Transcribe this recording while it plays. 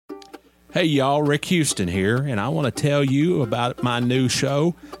Hey y'all, Rick Houston here, and I want to tell you about my new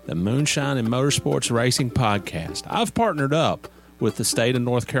show, the Moonshine and Motorsports Racing Podcast. I've partnered up with the state of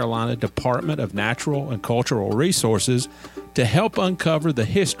North Carolina Department of Natural and Cultural Resources to help uncover the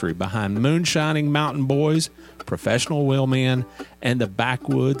history behind moonshining mountain boys, professional wheelmen, and the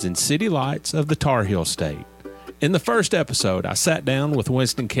backwoods and city lights of the Tar Heel State. In the first episode, I sat down with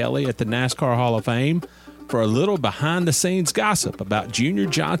Winston Kelly at the NASCAR Hall of Fame for a little behind-the-scenes gossip about Junior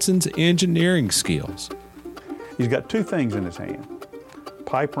Johnson's engineering skills. He's got two things in his hand,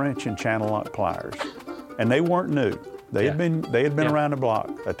 pipe wrench and channel lock pliers. And they weren't new. They had been around the block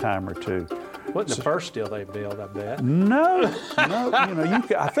a time or two. Wasn't the first steel they built, I bet? No.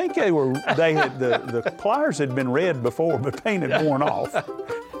 I think the pliers had been red before, but paint had worn off.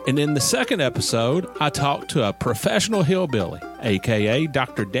 And in the second episode, I talked to a professional hillbilly, a.k.a.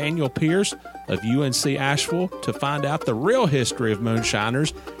 Dr. Daniel Pierce of UNC Asheville, to find out the real history of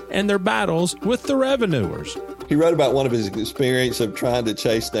moonshiners and their battles with the revenuers. He wrote about one of his experience of trying to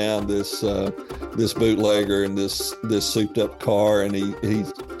chase down this bootlegger in this souped-up car, and he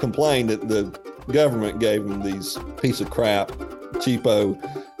complained that the government gave him these piece of crap, cheapo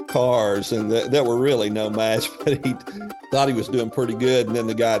cars, and that were really no match, but he thought he was doing pretty good, and then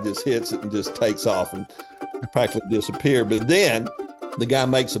the guy just hits it and just takes off and practically disappeared. But then the guy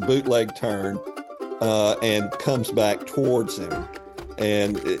makes a bootleg turn and comes back towards him.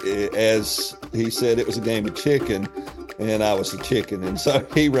 And as he said, it was a game of chicken, and I was the chicken. And so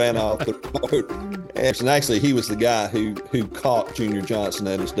he ran off the road. And actually, he was the guy who caught Junior Johnson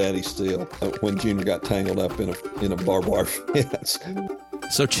at his daddy's steel when Junior got tangled up in a barbed wire fence.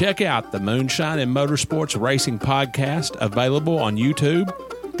 So check out the Moonshine and Motorsports Racing Podcast, available on YouTube,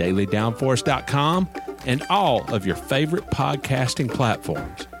 dailydownforce.com, and all of your favorite podcasting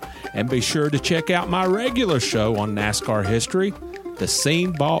platforms. And be sure to check out my regular show on NASCAR history, the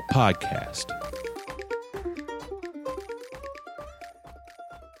Scene Vault Podcast.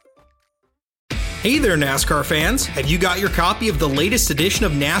 Hey there, NASCAR fans. Have you got your copy of the latest edition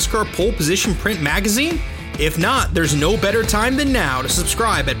of NASCAR Pole Position Print Magazine? If not, there's no better time than now to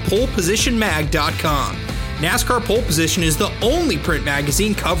subscribe at polepositionmag.com. NASCAR Pole Position is the only print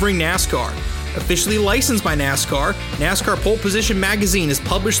magazine covering NASCAR. Officially licensed by NASCAR, NASCAR Pole Position Magazine is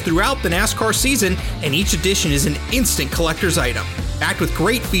published throughout the NASCAR season, and each edition is an instant collector's item, packed with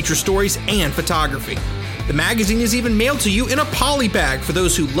great feature stories and photography. The magazine is even mailed to you in a poly bag for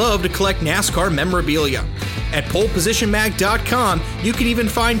those who love to collect NASCAR memorabilia. At polepositionmag.com, you can even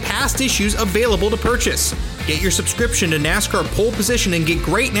find past issues available to purchase. Get your subscription to NASCAR Pole Position and get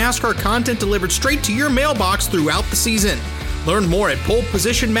great NASCAR content delivered straight to your mailbox throughout the season. Learn more at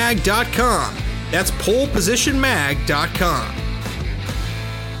polepositionmag.com. That's polepositionmag.com.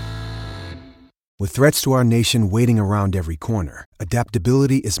 With threats to our nation waiting around every corner,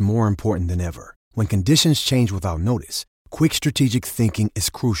 adaptability is more important than ever. When conditions change without notice, quick strategic thinking is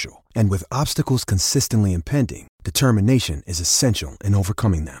crucial. And with obstacles consistently impending, determination is essential in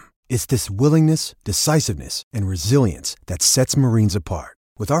overcoming them. It's this willingness, decisiveness, and resilience that sets Marines apart.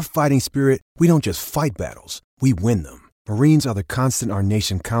 With our fighting spirit, we don't just fight battles, we win them. Marines are the constant our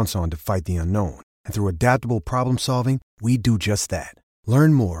nation counts on to fight the unknown. And through adaptable problem solving, we do just that.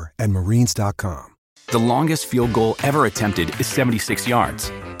 Learn more at marines.com. The longest field goal ever attempted is 76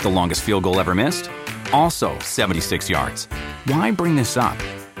 yards. The longest field goal ever missed? Also 76 yards. Why bring this up?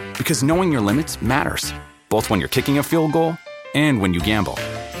 Because knowing your limits matters, both when you're kicking a field goal and when you gamble.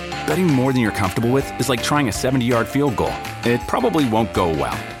 Betting more than you're comfortable with is like trying a 70-yard field goal. It probably won't go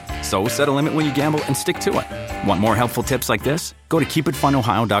well. So set a limit when you gamble and stick to it. Want more helpful tips like this? Go to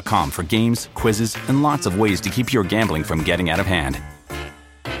keepitfunohio.com for games, quizzes, and lots of ways to keep your gambling from getting out of hand.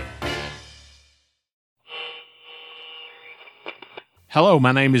 Hello,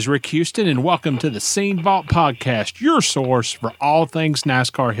 my name is Rick Houston, and welcome to the Scene Vault Podcast, your source for all things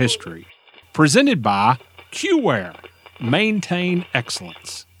NASCAR history. Presented by QWare. Maintain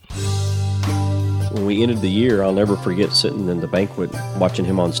excellence. When we ended the year, I'll never forget sitting in the banquet watching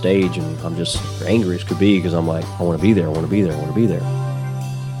him on stage, and I'm just angry as could be because I'm like, I want to be there, I want to be there, I want to be there.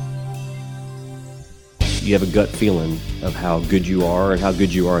 You have a gut feeling of how good you are and how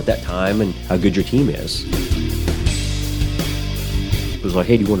good you are at that time and how good your team is. It was like,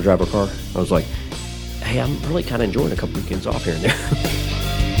 hey, do you want to drive our car? I was like, hey, I'm really kind of enjoying a couple weekends off here and there.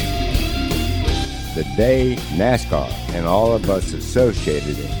 The day NASCAR and all of us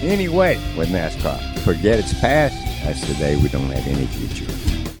associated in any way with NASCAR forget its past, that's the day we don't have any future.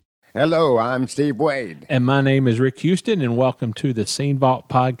 Hello, I'm Steve Wade. And my name is Rick Houston, and welcome to the Scene Vault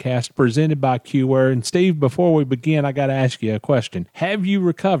podcast presented by QWare. And Steve, before we begin, I got to ask you a question. Have you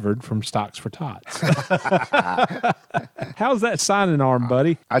recovered from Stocks for Tots? How's that signing arm,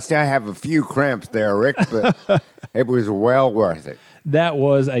 buddy? I still have a few cramps there, Rick, but it was well worth it. That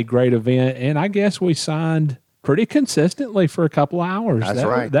was a great event, and I guess we signed pretty consistently for a couple of hours. That's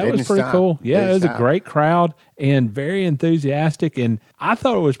right. That was pretty cool. Yeah, it was a great crowd and very enthusiastic. And I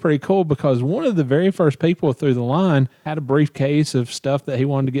thought it was pretty cool because one of the very first people through the line had a briefcase of stuff that he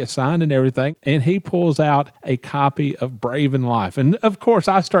wanted to get signed and everything. And he pulls out a copy of Brave in Life. And of course,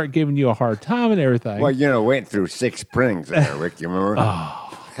 I start giving you a hard time and everything. Well, went through 6 printings there, Rick. You remember?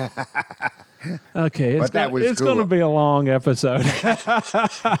 Okay, it's cool. going to be a long episode.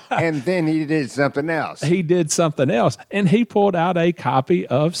 And then he did something else. He did something else, and he pulled out a copy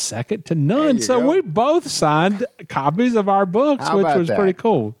of Second to None. So we both signed copies of our books, which was pretty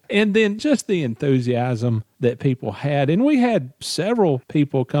cool. And then just the enthusiasm that people had. And we had several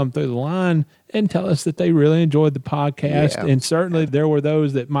people come through the line and tell us that they really enjoyed the podcast. Yeah. And certainly there were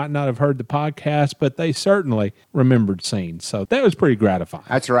those that might not have heard the podcast, but they certainly remembered scenes. So that was pretty gratifying.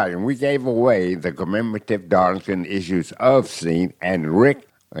 That's right. And we gave away the commemorative Darlington issues of Scene. And Rick,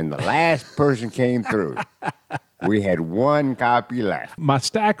 when the last person came through, we had 1 copy left. My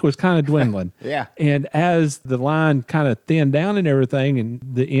stack was kind of dwindling. Yeah. And as the line kind of thinned down and everything and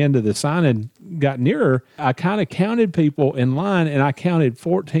the end of the signing got nearer, I kind of counted people in line, and I counted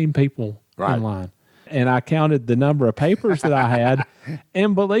 14 people in line. And I counted the number of papers that I had.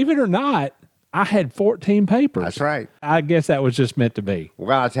 And believe it or not, I had 14 papers. That's right. I guess that was just meant to be.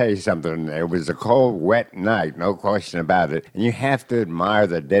 Well, I'll tell you something. It was a cold, wet night, no question about it. And you have to admire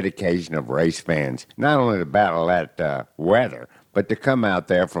the dedication of race fans, not only to battle that weather, but to come out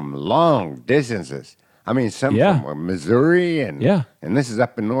there from long distances. I mean, some from Missouri, and this is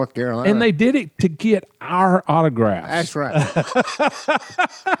up in North Carolina. And they did it to get our autographs. That's right.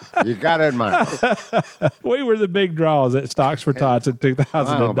 You got to admire it. We were the big draws at Stocks for Tots in 2009. I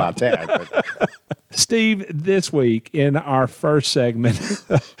don't know about that. But Steve, this week in our first segment,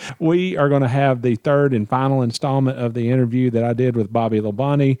 we are going to have the third and final installment of the interview that I did with Bobby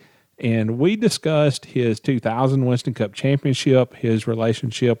Labonte. And we discussed his 2000 Winston Cup championship, his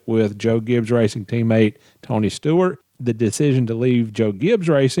relationship with Joe Gibbs Racing teammate Tony Stewart, the decision to leave Joe Gibbs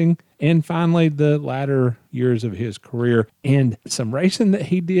Racing, and finally the latter years of his career and some racing that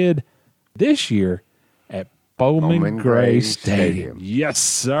he did this year at Bowman Gray Stadium. Yes,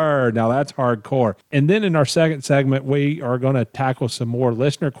 sir. Now that's hardcore. And then in our second segment, we are going to tackle some more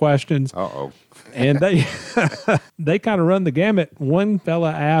listener questions. Uh-oh. And they kind of run the gamut. One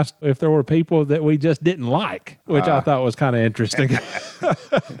fella asked if there were people that we just didn't like, which I thought was kind of interesting.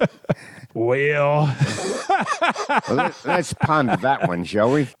 Well, let's ponder that one,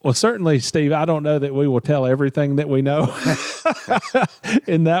 shall we? Well, certainly, Steve, I don't know that we will tell everything that we know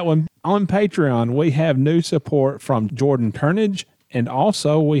in that one. On Patreon, we have new support from Jordan Turnage, and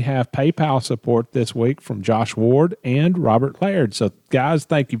also we have PayPal support this week from Josh Ward and Robert Laird. So, guys,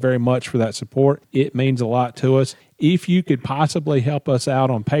 thank you very much for that support. It means a lot to us. If you could possibly help us out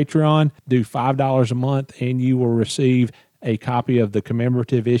on Patreon, do $5 a month, and you will receive a copy of the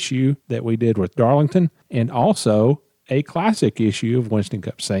commemorative issue that we did with Darlington, and also a classic issue of Winston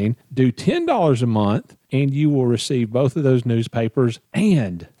Cup Scene. Do $10 a month, and you will receive both of those newspapers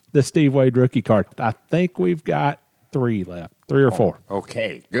and the Steve Wade rookie card. I think we've got 3 left, 3 or 4.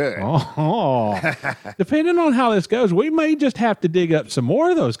 Okay, good. Depending on how this goes, we may just have to dig up some more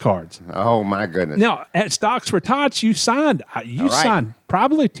of those cards. Oh, my goodness. Now, at Stocks for Tots, you signed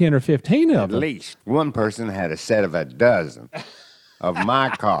probably 10 or 15 of them. At least. One person had a set of a dozen of my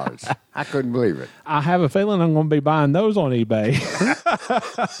cards. I couldn't believe it. I have a feeling I'm going to be buying those on eBay.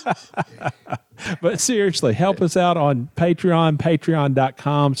 But seriously, help us out on Patreon,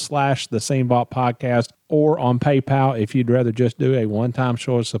 patreon.com/The Scene Vault Podcast, or on PayPal. If you'd rather just do a one-time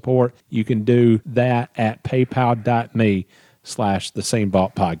show of support, you can do that at paypal.me/The Scene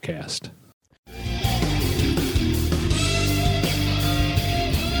Vault Podcast.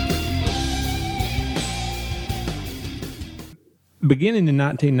 Beginning in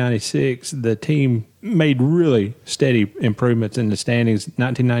 1996, the team made really steady improvements in the standings.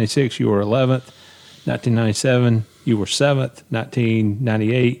 1996, you were 11th. 1997, you were 7th.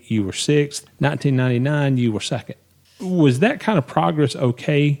 1998, you were 6th. 1999, you were 2nd. Was that kind of progress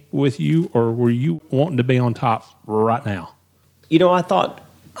okay with you, or were you wanting to be on top right now? You know, I thought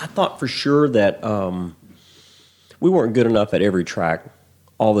for sure that we weren't good enough at every track,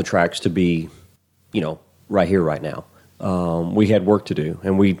 all the tracks, to be, right here, right now. We had work to do,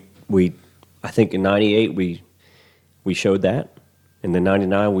 and we I think in '98 we showed that. And then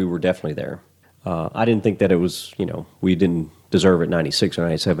 99, we were definitely there. I didn't think that it was, we didn't deserve it 96 or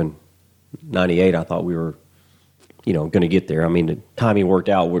 97. 98, I thought we were, going to get there. I mean, the timing worked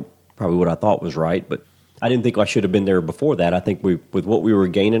out probably what I thought was right, but I didn't think I should have been there before that. I think with what we were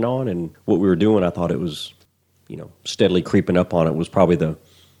gaining on and what we were doing, I thought it was, steadily creeping up on it was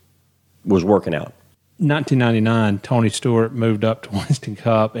working out. 1999, Tony Stewart moved up to Winston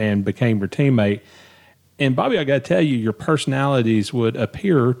Cup and became your teammate. And Bobby, I got to tell you, your personalities would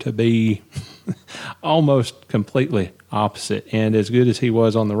appear to be almost completely opposite. And as good as he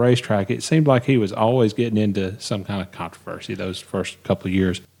was on the racetrack, it seemed like he was always getting into some kind of controversy those first couple of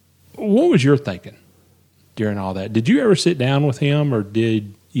years. What was your thinking during all that? Did you ever sit down with him, or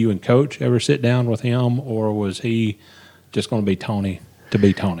did you and Coach ever sit down with him, or was he just going to be Tony to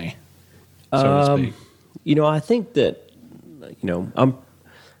be Tony, so to speak? I think that,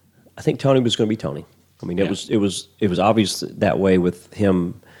 I think Tony was going to be Tony. I mean, it was obvious that way with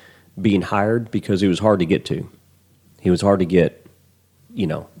him being hired, because he was hard to get to. He was hard to get, if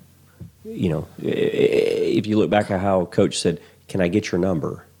you look back at how Coach said, "Can I get your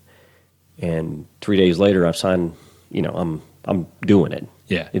number?" And 3 days later, I've signed, I'm doing it.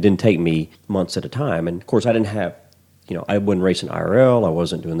 Yeah. It didn't take me months at a time. And of course, I didn't have, I wasn't racing IRL. I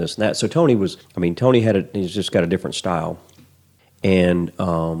wasn't doing this and that. So Tony he's just got a different style. And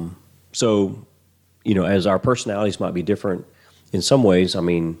so, as our personalities might be different in some ways, I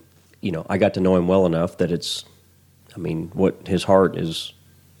mean, I got to know him well enough that what his heart is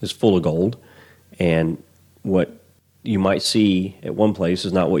full of gold. And what you might see at one place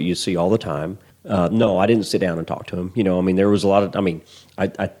is not what you see all the time. No, I didn't sit down and talk to him. There was a lot of,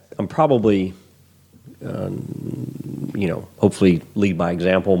 I'm probably, hopefully lead by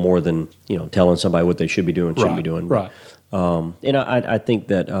example more than, telling somebody what they should be doing, shouldn't be doing. Right. And I think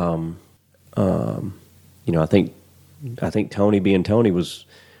that, I think Tony being Tony was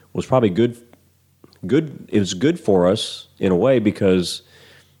probably good. It was good for us in a way, because,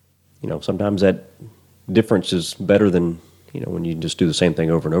 sometimes that difference is better than, when you just do the same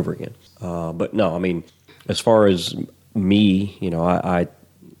thing over and over again. But no, as far as me,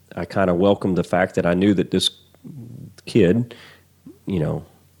 I kind of welcomed the fact that I knew that this kid,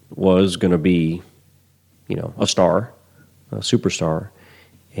 was going to be, a star, a superstar.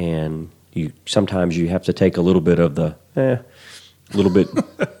 And sometimes you have to take a little bit of the, little bit.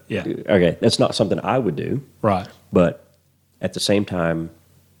 Yeah. Okay, that's not something I would do. Right. But at the same time,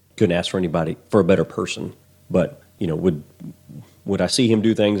 couldn't ask for a better person. But, would I see him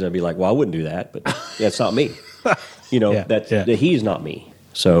do things and I'd be like, well, I wouldn't do that, but that's not me. That he's not me.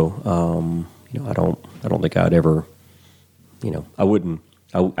 So, I don't think I'd ever,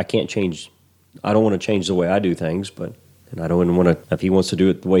 I can't change. I don't want to change the way I do things, and I don't want to, if he wants to do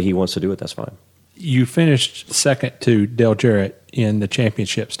it the way he wants to do it, that's fine. You finished second to Dale Jarrett in the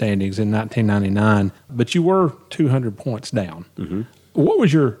championship standings in 1999, but you were 200 points down. Mm-hmm. What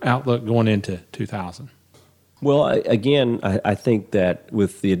was your outlook going into 2000? Well, I think that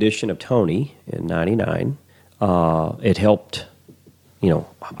with the addition of Tony in 99, it helped,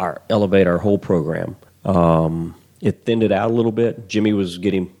 elevate our whole program. It thinned it out a little bit. Jimmy was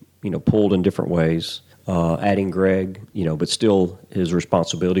getting, pulled in different ways. Adding Greg, but still his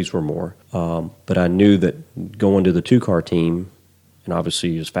responsibilities were more. But I knew that going to the 2-car team, and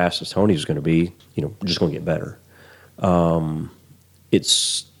obviously as fast as Tony was going to be, we're just going to get better. It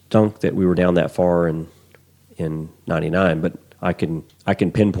stunk that we were down that far in 99, but I can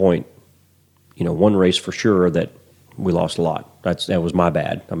pinpoint, one race for sure that we lost a lot. That was my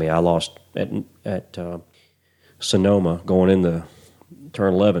bad. I lost at Sonoma going in the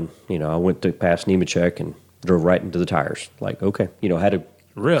turn 11. I went to pass Nemechek and drove right into the tires. Like, okay, could have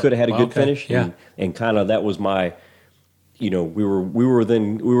had a good finish. Yeah. And kind of that was my, we were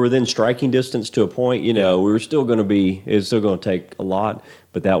then striking distance to a point. We were still going to be. It's still going to take a lot,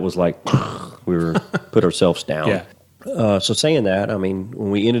 but that was like we were put ourselves down. Yeah. So saying that, when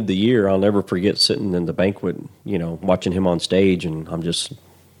we ended the year, I'll never forget sitting in the banquet, watching him on stage, and I'm just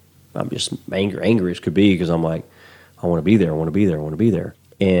angry as could be, because I'm like, I want to be there, I want to be there, I want to be there.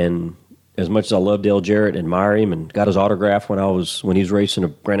 And as much as I love Dale Jarrett, admire him, and got his autograph when he was racing a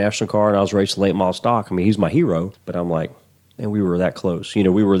Grand National car and I was racing late model stock. He's my hero, but I'm like, man, we were that close.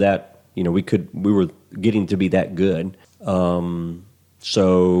 We were that, we were getting to be that good.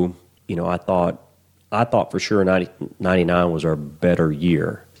 So, I thought for sure 99 was our better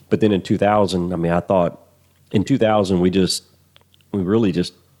year. But then in 2000, I thought in 2000 we really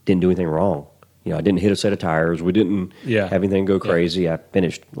just didn't do anything wrong. I didn't hit a set of tires. We didn't have anything go crazy. I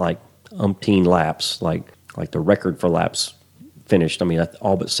finished like umpteen laps, like the record for laps finished, I mean,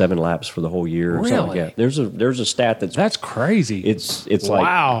 all but 7 laps for the whole year or something like that. There's a stat that's crazy. It's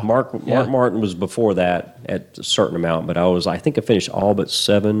wow. like Mark Martin was before that at a certain amount, but I think I finished all but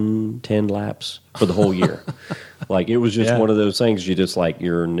 7-10 laps for the whole year. Like, it was just one of those things you just like,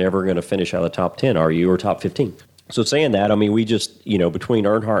 you're never going to finish out of the top 10, are you, or top 15? So saying that, I mean, we just, between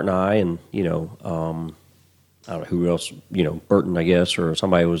Earnhardt and I and, I don't know who else, Burton, I guess, or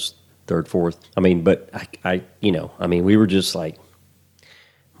somebody was third, fourth. I mean, but we were just like,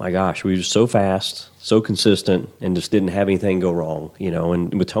 my gosh, we were so fast, so consistent, and just didn't have anything go wrong,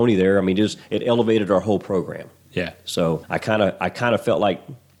 And with Tony there, I mean, it elevated our whole program. Yeah. So I kind of felt like,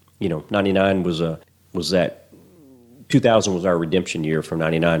 99 was that 2000 was our redemption year from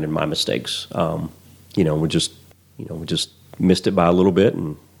 99 and my mistakes. We just missed it by a little bit,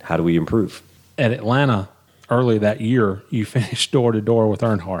 and how do we improve? At Atlanta, early that year, you finished door-to-door with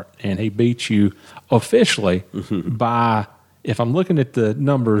Earnhardt, and he beat you officially by, if I'm looking at the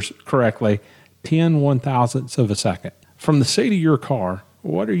numbers correctly, 10 one-thousandths of a second. From the seat of your car,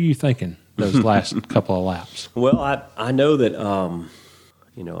 what are you thinking those last couple of laps? Well, I know that,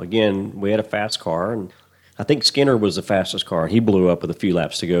 again, we had a fast car, and I think Skinner was the fastest car. He blew up with a few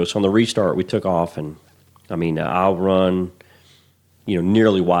laps to go. So on the restart, we took off, and, I'll run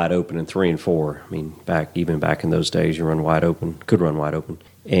nearly wide open in 3 and 4. I mean, back in those days, you could run wide open.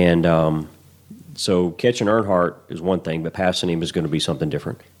 And so catching Earnhardt is one thing, but passing him is going to be something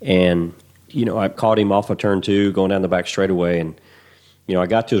different. And, I caught him off of turn 2, going down the back straightaway, and, I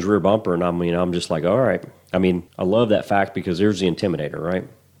got to his rear bumper, and I'm just like, all right. I mean, I love that fact because there's the intimidator, right?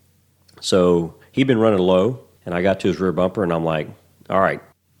 So he'd been running low, and I got to his rear bumper, and I'm like, all right,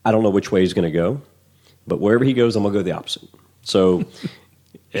 I don't know which way he's going to go, but wherever he goes, I'm going to go the opposite. So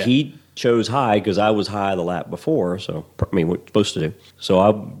he chose high because I was high the lap before. So, what you're supposed to do. So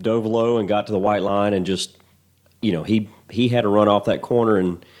I dove low and got to the white line and just, he had to run off that corner.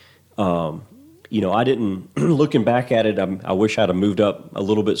 And, I didn't, looking back at it, I wish I'd have moved up a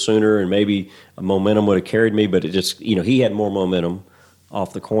little bit sooner and maybe momentum would have carried me. But it just, he had more momentum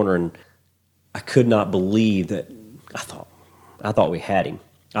off the corner. And I could not believe that I thought we had him.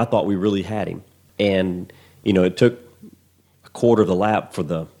 I thought we really had him. And, it took quarter of the lap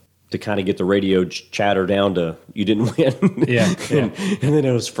to kind of get the radio chatter down to you didn't win. Yeah. and then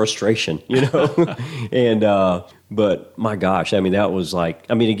it was frustration, and but my gosh, that was like,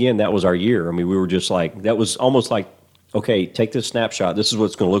 again, that was our year. We were just like, that was almost like, okay, take this snapshot, this is what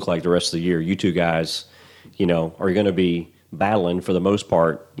it's going to look like the rest of the year. You two guys are going to be battling for the most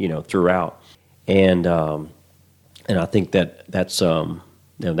part throughout. And I think that's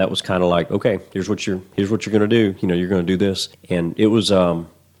that was kind of like, okay, here's what you're going to do. You're going to do this. And it was, and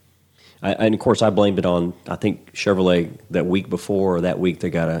of course I blamed it on, I think Chevrolet that week before, or that week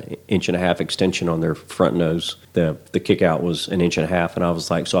they got an 1.5 inch extension on their front nose. The kick out was 1.5 inches. And I was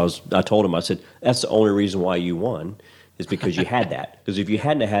like, I told him, I said, that's the only reason why you won is because you had that. Because if you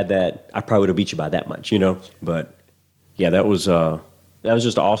hadn't had that, I probably would have beat you by that much, But yeah, that was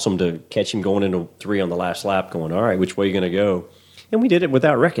just awesome to catch him going into 3 on the last lap going, all right, which way are you going to go? And we did it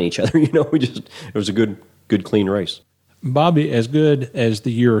without wrecking each other. It was a good, clean race. Bobby, as good as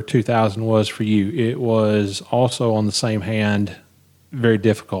the year 2000 was for you, it was also on the same hand very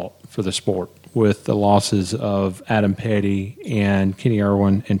difficult for the sport with the losses of Adam Petty and Kenny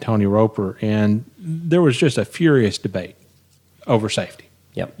Irwin and Tony Roper. And there was just a furious debate over safety.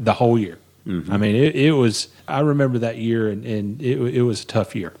 Yep. The whole year. Mm-hmm. It was, I remember that year, and it was a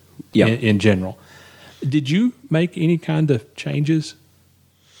tough year in general. Did you make any kind of changes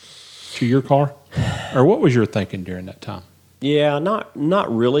to your car? Or what was your thinking during that time? Yeah,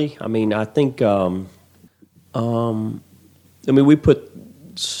 not really. I think we put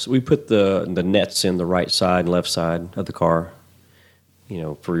the nets in the right side and left side of the car,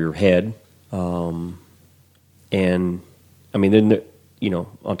 for your head. And then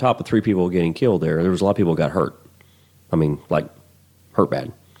on top of 3 people getting killed there was a lot of people who got hurt. Hurt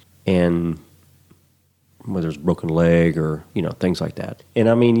bad. And whether it's broken leg or, things like that. And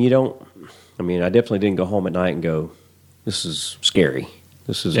I definitely didn't go home at night and go, this is scary.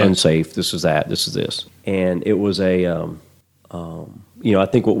 This is unsafe. This is that. This is this. And it was I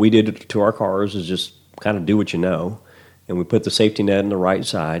think what we did to our cars is just kind of do what you know. And we put the safety net on the right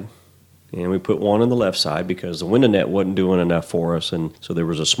side and we put one on the left side because the window net wasn't doing enough for us. And so there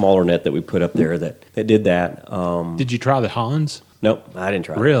was a smaller net that we put up there that did that. Did you try the Hans? Nope, I didn't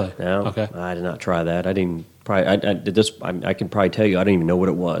try that. Really? No, okay. I did not try that. I didn't. I did this. I can probably tell you, I didn't even know what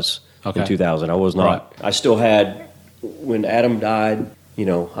it was in 2000. I was not. Right. I still had, when Adam died,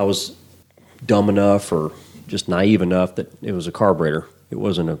 I was dumb enough or just naive enough that it was a carburetor. It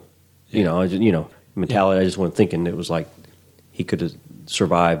wasn't a, mentality. I just wasn't thinking. It was like he could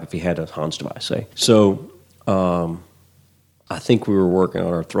survive if he had a Hans device, say. So I think we were working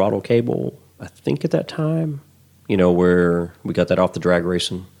on our throttle cable, I think at that time, where we got that off the drag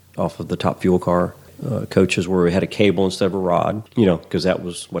racing, off of the Top Fuel car. Coaches where we had a cable instead of a rod, because that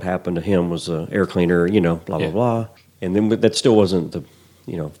was what happened to him was an air cleaner, blah, blah, blah. And then that still wasn't the,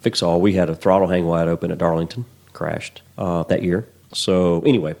 fix-all. We had a throttle hang wide open at Darlington, crashed that year. So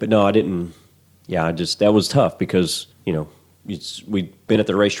anyway, but no, I didn't, that was tough because, we'd been at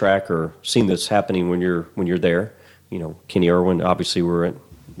the racetrack or seen this happening when you're there. Kenny Irwin, obviously we were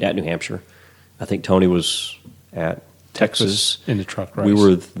at New Hampshire. I think Tony was at Texas. In the truck race. We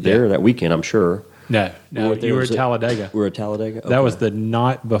were there that weekend, I'm sure. No, you were at Talladega. We were at Talladega? Okay. That was the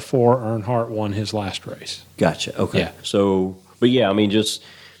night before Earnhardt won his last race. Gotcha, okay. Yeah. So, but yeah,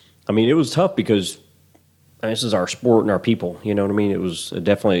 it was tough because this is our sport and our people, you know what I mean? It was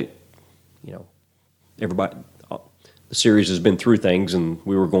definitely, everybody, the series has been through things and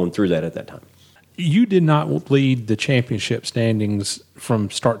we were going through that at that time. You did not lead the championship standings from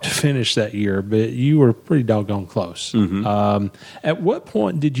start to finish that year, but you were pretty doggone close. Mm-hmm. At what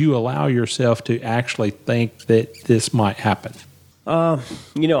point did you allow yourself to actually think that this might happen? I'll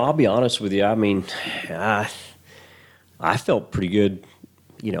be honest with you. I felt pretty good,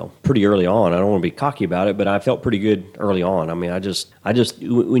 pretty early on. I don't want to be cocky about it, but I felt pretty good early on. I just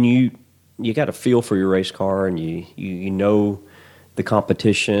when you got a feel for your race car and you know the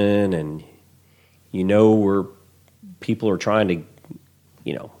competition and where people are trying to,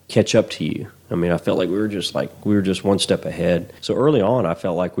 catch up to you. I felt like we were just one step ahead. So early on, I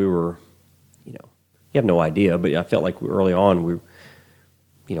felt like we were, you have no idea, but I felt like early on we,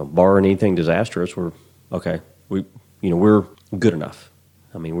 barring anything disastrous, we're okay. We're good enough.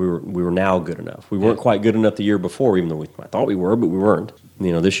 We were now good enough. We weren't quite good enough the year before, even though I thought we were, but we weren't.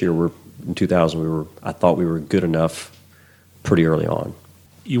 This year in 2000 I thought we were good enough pretty early on.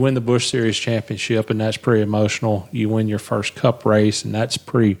 You win the Busch Series championship, and that's pretty emotional. You win your first Cup race, and that's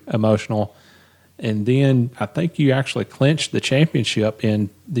pretty emotional. And then I think you actually clinched the championship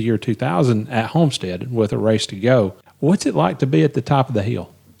in the year 2000 at Homestead with a race to go. What's it like to be at the top of the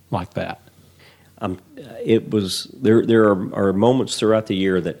hill like that? It was there are moments throughout the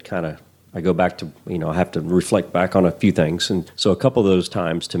year that kind of I go back to, I have to reflect back on a few things. And so a couple of those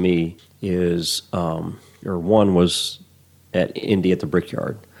times to me is, one was at Indy at the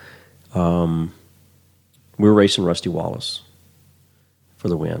Brickyard. We were racing Rusty Wallace for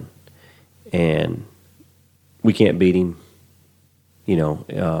the win. And we can't beat him, in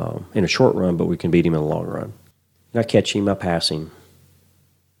a short run, but we can beat him in the long run. And I catch him, I pass him.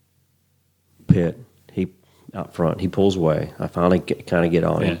 Pit, he out front, he pulls away. I finally kind of get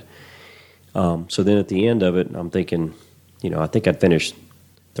on him. So then at the end of it, I'm thinking, I think I'd finished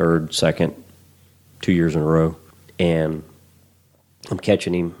third, second, 2 years in a row. And I'm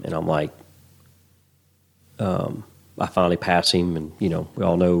catching him, and I'm like, I finally pass him, and, we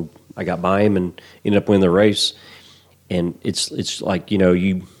all know I got by him and ended up winning the race. And it's like,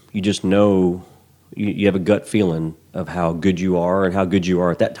 you just know, you have a gut feeling of how good you are and how good you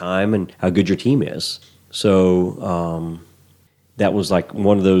are at that time and how good your team is. So that was like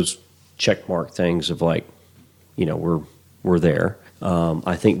one of those check mark things of like, we're there.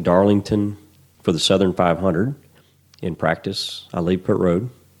 I think Darlington for the Southern 500 in practice, I leave pit road,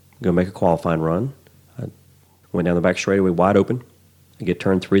 go make a qualifying run. I went down the back straightaway wide open. I get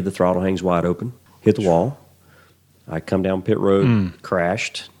turn 3, the throttle hangs wide open, hit the wall. I come down pit road,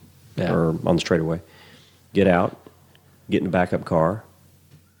 crashed, or on the straightaway, get out, get in the backup car,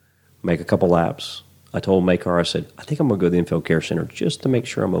 make a couple laps. I told Makar, I said, I think I'm going to go to the infield care center just to make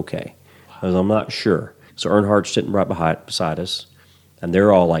sure I'm okay, because I'm not sure. So Earnhardt's sitting right beside us, and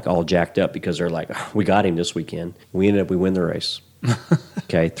they're all jacked up because they're like, oh, we got him this weekend. We win the race.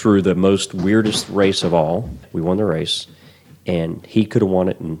 Okay, through the most weirdest race of all, we won the race, and he could have won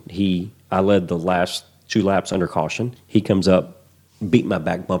it, and I led the last 2 laps under caution. He comes up, beat my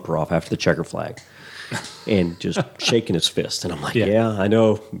back bumper off after the checker flag, and just shaking his fist. And I'm like, yeah I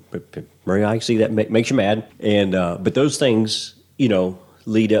know, Murray, I see that makes you mad. And but those things,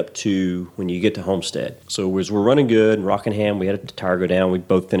 lead up to when you get to Homestead. So as we're running good, and Rockingham, we had a tire go down. We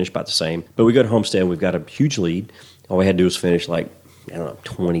both finished about the same. But we go to Homestead, and we've got a huge lead. All we had to do was finish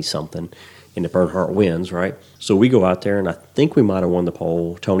 20-something, and if Earnhardt wins, right? So we go out there, and I think we might have won the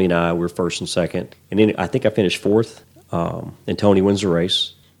pole. Tony and I were first and second. And then I think I finished 4th, and Tony wins the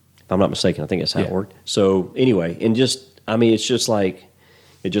race. If I'm not mistaken, I think that's how it worked. So anyway, and it's just like,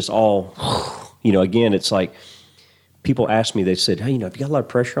 it just all, again, it's like, people asked me, they said, hey, have you got a lot of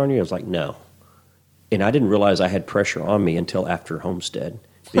pressure on you? I was like, no. And I didn't realize I had pressure on me until after Homestead.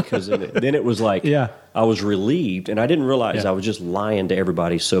 because then it was like, Yeah. I was relieved, and I didn't realize I was just lying to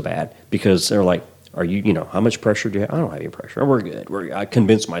everybody so bad, because they're like, are you, how much pressure do you have? I don't have any pressure. We're good. I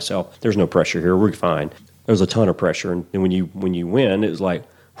convinced myself there's no pressure here. We're fine. There's a ton of pressure, and when you win, it's like,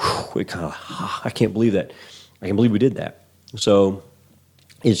 whew, I can't believe that. I can't believe we did that. So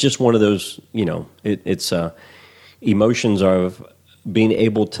it's just one of those, it's emotions of being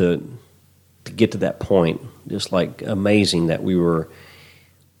able to get to that point. Just like amazing that we were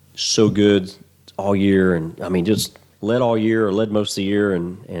so good all year, and I mean, just led all year or led most of the year,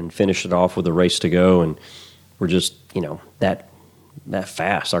 and finished it off with a race to go, and we're just that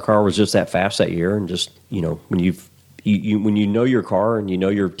fast. Our car was just that fast that year, and just when you know your car and you know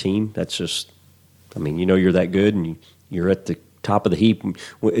your team, that's just, I mean, you're that good, and you're at the top of the heap.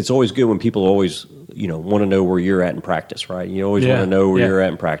 It's always good when people always want to know where you're at in practice, right? You always want to know where you're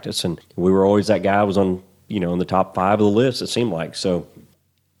at in practice, and we were always that guy was on in the top 5 of the list, it seemed like. So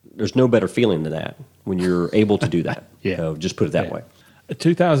there's no better feeling than that when you're able to do that. So just put it that way.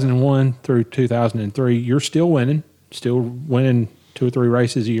 2001 through 2003, you're still winning 2 or 3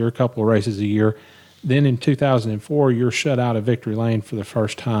 races a year, a couple of races a year. Then in 2004, you're shut out of victory lane for the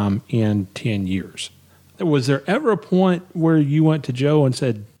first time in 10 years. Was there ever a point where you went to Joe and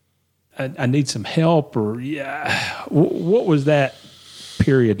said, I need some help? Or what was that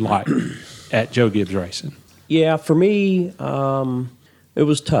period like at Joe Gibbs Racing? Yeah, for me, it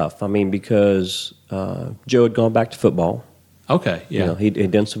was tough. I mean, because Joe had gone back to football. Okay, yeah.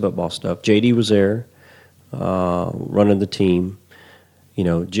 He'd done some football stuff. JD was there running the team.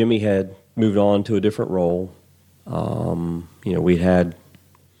 Jimmy had moved on to a different role. We had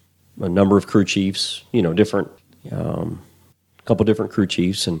a number of crew chiefs, different, couple different crew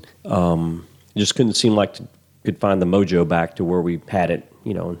chiefs, and just couldn't seem like could find the mojo back to where we had it,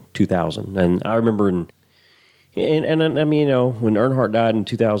 in 2000. And I remember, when Earnhardt died in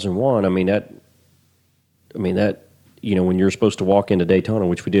 2001, when you're supposed to walk into Daytona,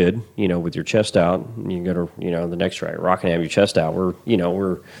 which we did, with your chest out, you go to, the next track, Rockingham, your chest out.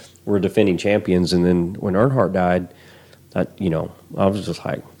 We're defending champions, and then when Earnhardt died, I was just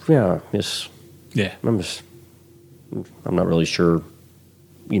like, I'm not really sure,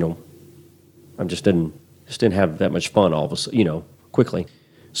 I just didn't have that much fun all of a sudden, quickly.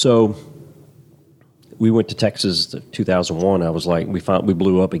 So we went to Texas 2001. I was like, we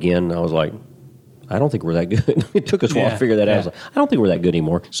blew up again. I was like, I don't think we're that good. It took us a while to figure that out. I was like, I don't think we're that good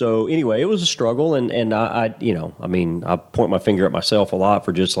anymore. So anyway, it was a struggle, and I point my finger at myself a lot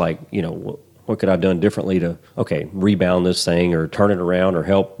for just like, what could I have done differently to, rebound this thing or turn it around or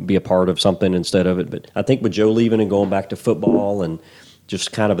help be a part of something instead of it. But I think with Joe leaving and going back to football, and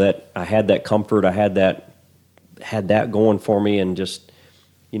just kind of that, I had that comfort, I had that going for me, and just,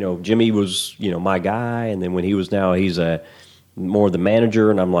 Jimmy was, my guy, and then when he's more the manager,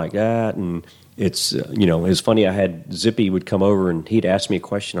 and I'm like that, and it's, it's funny, I had Zippy would come over and he'd ask me a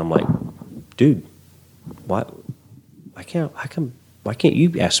question. I'm like, dude, why can't you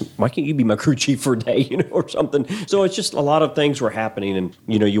be my crew chief for a day, or something? So it's just a lot of things were happening, and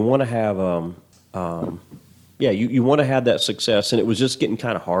you want to have, you want to have that success, and it was just getting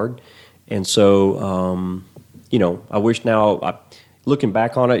kind of hard, and so, I wish now, looking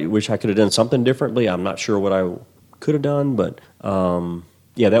back on it, I wish I could have done something differently. I'm not sure what I could have done, but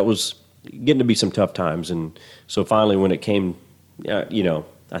that was getting to be some tough times, and so finally when it came,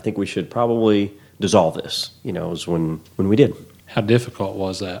 I think we should probably dissolve this. Was when we did. How difficult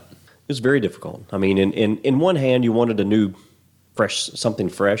was that? It was very difficult. I mean, in one hand, you wanted something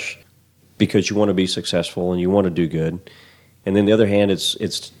fresh, because you want to be successful and you want to do good, and then the other hand,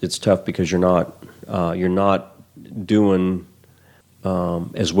 it's tough because you're not doing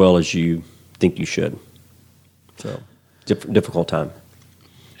as well as you think you should. So, difficult time.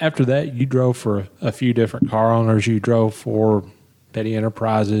 After that, you drove for a few different car owners. You drove for Petty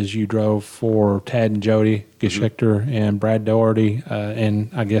Enterprises. You drove for Tad and Jody Geschichter and Brad Doherty, and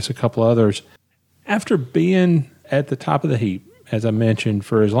I guess a couple others. After being at the top of the heap, as I mentioned,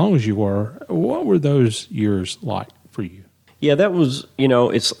 for as long as you were, what were those years like for you? Yeah, that was,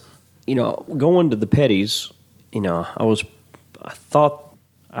 it's, going to the Petties,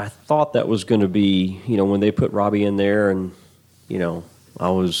 I thought that was going to be, when they put Robbie in there, and, I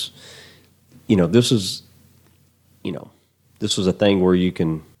was, this is a thing where you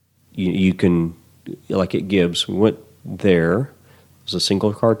can, like at Gibbs, we went there, it was a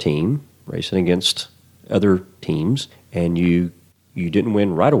single car team racing against other teams, and you didn't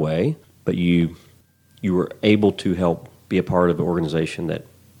win right away, but you were able to help be a part of an organization that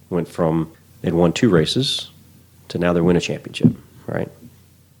went from, they'd won 2 races to now they win a championship, right?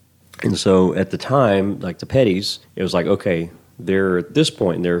 And so at the time, like the Petties, it was like, okay, they're at this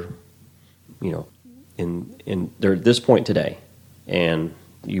point, they're, you know, they're at this point today, and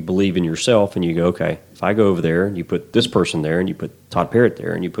you believe in yourself, and you go, okay, if I go over there and you put this person there, and you put Todd Parrott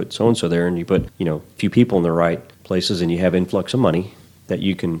there, and you put so and so there, and you put, you know, a few people in the right places, and you have influx of money, that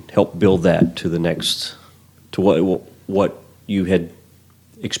you can help build that to the next, to what you had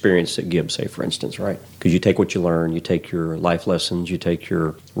experienced at Gibbs, say, for instance, right? Because you take what you learn, you take your life lessons, you take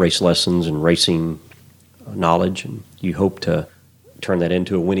your race lessons and racing knowledge, and you hope to turn that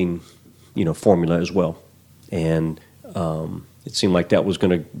into a winning, you know, formula as well. And it seemed like that was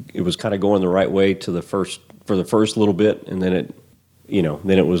it was kind of going the right way for the first little bit, and then it, you know,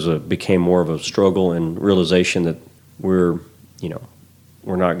 became more of a struggle and realization that we're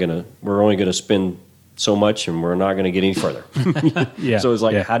only gonna spend so much, and we're not gonna get any further. Yeah. So it's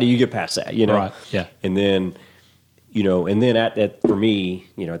like, how do you get past that? You know. Right. Yeah. And then, you know, at that, for me,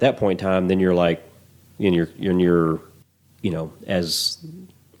 you know, at that point in time, then you're like, in your, you know, as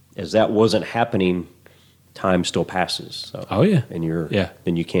that wasn't happening, time still passes. So, oh yeah. And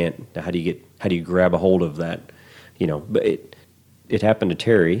then you can't. How do you grab a hold of that? You know, but it happened to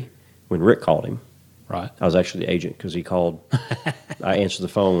Terry when Rick called him. Right. I was actually the agent because he called. I answered the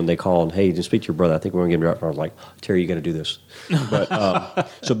phone when they called. Hey, just speak to your brother. I think we're going to get him out. I was like, Terry, you got to do this. But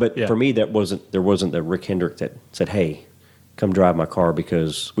yeah. For me, there wasn't the Rick Hendrick that said, hey, come drive my car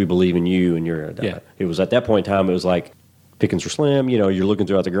because we believe in you and you're. Yeah. It was at that point in time. It was like pickings were slim. You know, you're looking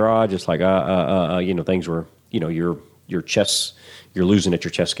throughout the garage. It's like you know, things were. You know, you're losing at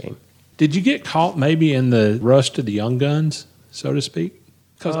your chess game. Did you get caught maybe in the rush to the young guns, so to speak?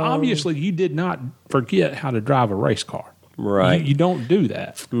 Because obviously you did not forget how to drive a race car. Right. You don't do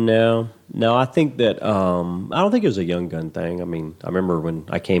that. No. I think that I don't think it was a young gun thing. I mean, I remember when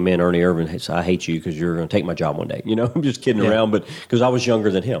I came in, Ernie Irvin said, "I hate you because you're going to take my job one day." You know, I'm just kidding around, but because I was younger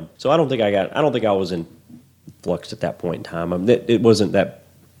than him, so I don't think I was in flux at that point in time. It wasn't that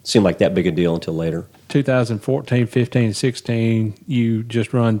seemed like that big a deal until later. 2014, 15, 16, you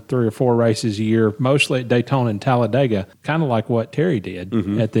just run 3 or 4 races a year, mostly at Daytona and Talladega, kind of like what Terry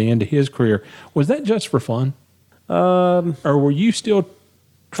did at the end of his career. Was that just for fun? Or were you still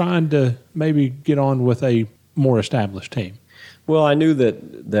trying to maybe get on with a more established team? Well, I knew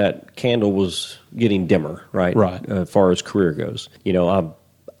that candle was getting dimmer, right? Right. As far as career goes. You know,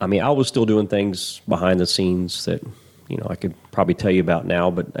 I mean, I was still doing things behind the scenes that, you know, I could probably tell you about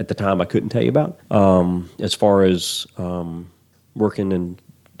now, but at the time I couldn't tell you about. As far as working and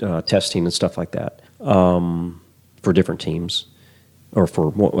testing and stuff like that for different teams, or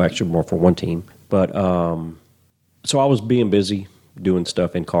actually more for one team. But so I was being busy doing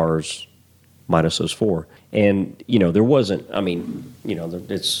stuff in cars, minus those 4. And you know, there wasn't. I mean, you know,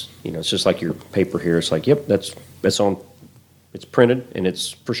 it's just like your paper here. It's like, yep, that's on. It's printed and it's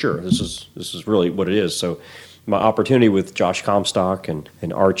for sure. This is really what it is. So my opportunity with Josh Comstock and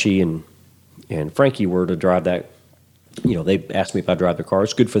Archie and Frankie were to drive that. You know, they asked me if I drive the car.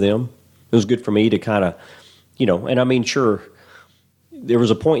 It's good for them. It was good for me to kind of, you know, and I mean, sure, there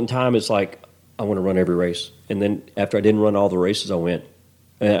was a point in time it's like, I want to run every race. And then after I didn't run all the races, I went.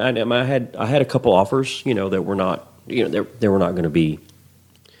 And I had a couple offers, you know, that were not, you know, they were not going to be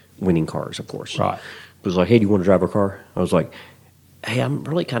winning cars, of course. Right. It was like, hey, do you want to drive our car? I was like, hey, I'm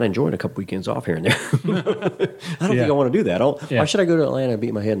really kind of enjoying a couple weekends off here and there. I don't think I want to do that. Why should I go to Atlanta and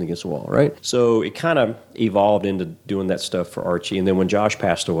beat my head against the wall, right? So it kind of evolved into doing that stuff for Archie. And then when Josh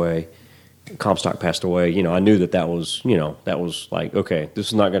passed away, Comstock passed away, you know, I knew that was like, okay, this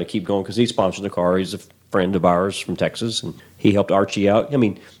is not going to keep going because he sponsored the car. He's a friend of ours from Texas, and he helped Archie out. I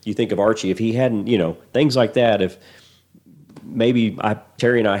mean, you think of Archie, if he hadn't, you know, things like that, if maybe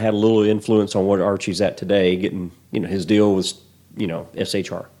Terry and I had a little influence on what Archie's at today, getting, you know, his deal was, you know,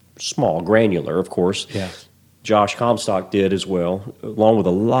 SHR. Small, granular, of course. Yeah. Josh Comstock did as well, along with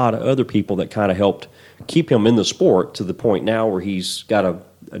a lot of other people that kind of helped keep him in the sport to the point now where he's got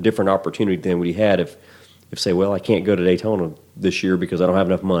a different opportunity than what he had if say, well, I can't go to Daytona this year because I don't have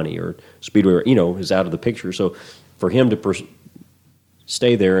enough money, or Speedway, you know, is out of the picture. So for him to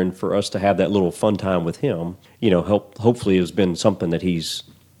stay there and for us to have that little fun time with him, you know, hopefully has been something that he's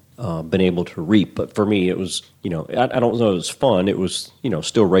been able to reap. But for me, it was, you know, I don't know, it was fun. It was, you know,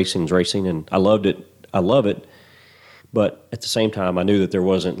 still racing's racing, and I loved it. I love it. But at the same time, I knew that there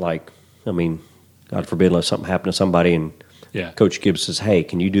wasn't like, I mean, God forbid, let something happen to somebody and Coach Gibbs says, hey,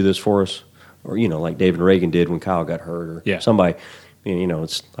 can you do this for us? Or, you know, like David Reagan did when Kyle got hurt, or somebody, you know,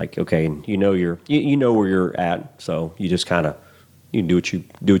 it's like, okay, and you know you know where you're at, so you just kind of, you do what you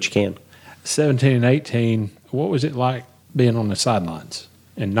can. 17 and 18, what was it like being on the sidelines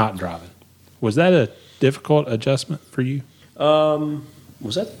and not driving? Was that a difficult adjustment for you?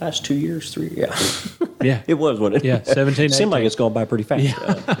 Was that the last 2 years, 3? Yeah. Yeah. It was, wasn't it? Yeah, 17, It seemed like 18. it's gone by pretty fast.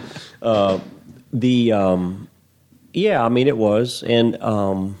 Yeah. I mean, it was. And,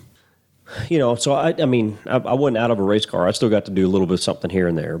 so I mean, I wasn't out of a race car. I still got to do a little bit of something here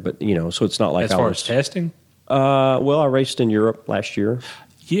and there. But, so it's not like As far as testing? Well, I raced in Europe last year.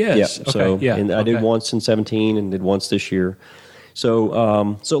 Yes. Yeah. Okay. So, yeah. and I did once in 17 and did once this year.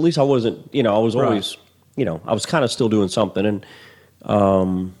 So, so at least I wasn't, I was always, I was kind of still doing something. And,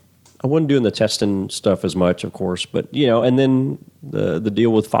 I wasn't doing the testing stuff as much, of course, but and then the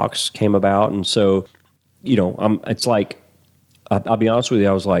deal with Fox came about, and so it's like I'll be honest with you,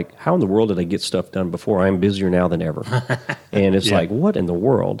 I was like, how in the world did I get stuff done before? I'm busier now than ever, and it's like, what in the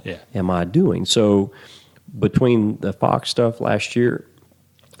world am I doing? So between the Fox stuff last year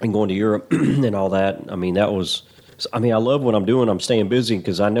and going to Europe and all that, I mean, I love what I'm doing. I'm staying busy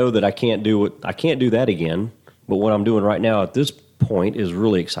because I know that I can't do that again. But what I'm doing right now at this point is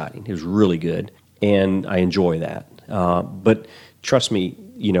really exciting. It's really good, and I enjoy that. But trust me,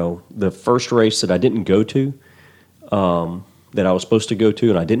 the first race that I didn't go to, that I was supposed to go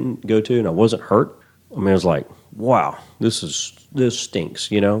to, and I didn't go to, and I wasn't hurt. I mean, I was like, wow, this stinks,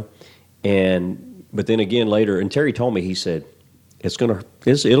 but then again later, and Terry told me, he said,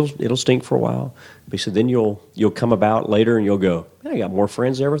 it'll stink for a while. But he said, then you'll come about later and you'll go, man, I got more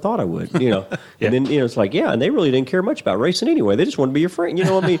friends than I ever thought I would, And then, it's like, yeah, and they really didn't care much about racing anyway. They just wanted to be your friend, you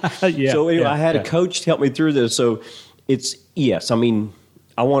know what I mean? So anyway, I had a coach to help me through this. So it's, yes, I mean,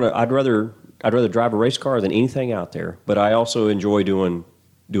 I'd rather drive a race car than anything out there, but I also enjoy doing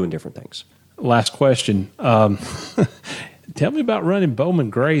different things. Last question. Tell me about running Bowman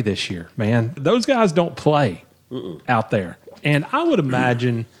Gray this year, man. Those guys don't play out there. And I would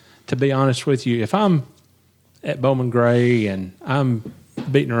imagine, to be honest with you, if I'm at Bowman Gray and I'm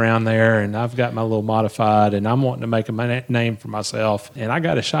beating around there and I've got my little modified and I'm wanting to make a name for myself and I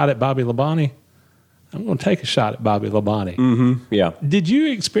got a shot at Bobby Labonte, I'm going to take a shot at Bobby Labonte. Mm-hmm. Yeah. Did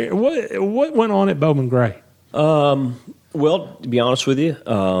you experience what went on at Bowman Gray? Well, to be honest with you,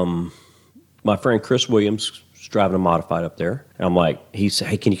 my friend Chris Williams was driving a modified up there. And I'm like, he said,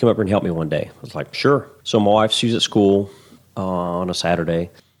 hey, can you come up here and help me one day? I was like, sure. So my wife, she's at school on a Saturday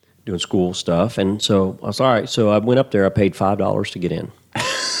doing school stuff. And so I was all right. So I went up there. I paid $5 to get in.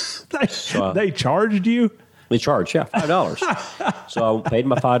 They charged you? They charged, yeah, $5. So I paid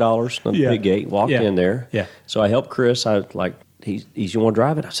my $5 on the big gate, walked in there. Yeah. So I helped Chris. I was like, you want to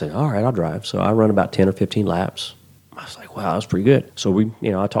drive it? I said, all right, I'll drive. So I run about 10 or 15 laps. I was like, wow, that's pretty good. So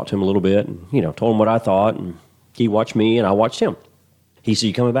I talked to him a little bit and, told him what I thought. And he watched me and I watched him. He said,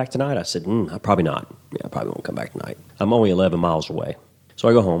 you coming back tonight? I said, probably not. Yeah, I probably won't come back tonight. I'm only 11 miles away. So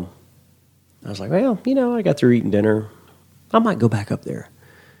I go home. I was like, well, I got through eating dinner. I might go back up there.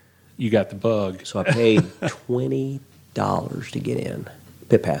 You got the bug. So I paid $20 to get in.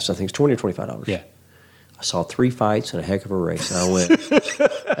 Pit pass, I think it's $20 or $25. Yeah. I saw 3 fights and a heck of a race. And I went,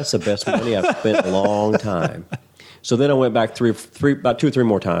 that's the best money I've spent in a long time. So then I went back about 2 or 3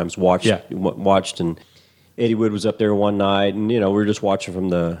 more times, watched, and Eddie Wood was up there one night, and, we were just watching from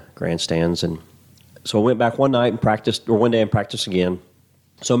the grandstands. And so I went back one night and practiced, or one day and practiced again.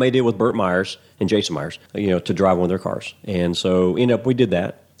 So I made a deal with Burt Myers and Jason Myers, to drive one of their cars. And so we did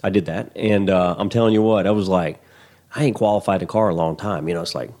that. I did that. And I'm telling you what, I was like, I ain't qualified a car a long time.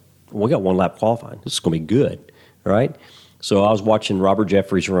 It's like, we got 1 lap qualifying. This is going to be good, right? So I was watching Robert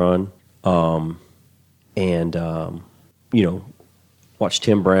Jeffries run, and watched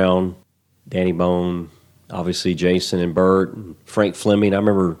Tim Brown, Danny Bone, obviously Jason and Burt, and Frank Fleming. I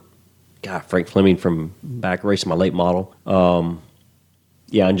remember, Frank Fleming from back racing my late model. And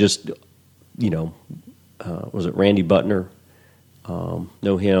just, was it Randy Butner?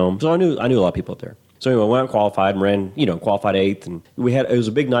 Know him. So I knew a lot of people up there. So anyway, I went out qualified and ran, qualified 8th. And it was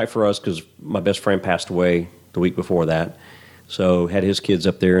a big night for us because my best friend passed away the week before that. So had his kids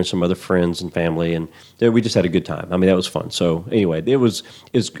up there and some other friends and family, and we just had a good time. I mean, that was fun. So anyway,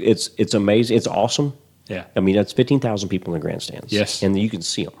 it's amazing. It's awesome. Yeah. I mean, that's 15,000 people in the grandstands. Yes. And you can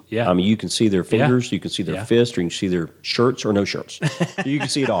see them. Yeah. I mean, you can see their fingers, you can see their fists, or you can see their shirts or no shirts. You can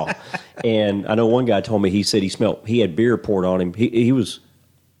see it all. And I know one guy told me, he said he had beer poured on him.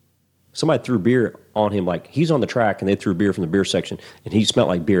 Somebody threw beer on him, like he's on the track and they threw beer from the beer section and he smelled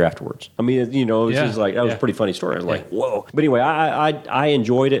like beer afterwards. I mean, it was just like, that was a pretty funny story. I was like, whoa. But anyway, I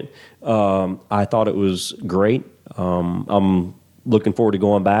enjoyed it. I thought it was great. I'm looking forward to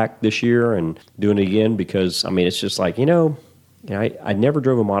going back this year and doing it again because, I mean, it's just like, I never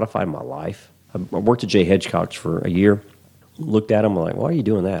drove a modified in my life. I worked at Jay Hedgecock's for a year. Looked at him, I'm like, why are you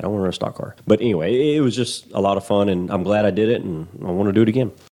doing that? I want to run a stock car. But anyway, it was just a lot of fun, and I'm glad I did it, and I want to do it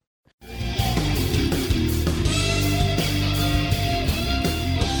again.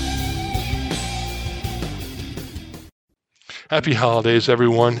 Happy holidays,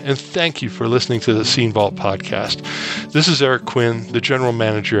 everyone, and thank you for listening to the Scene Vault podcast. This is Eric Quinn, the General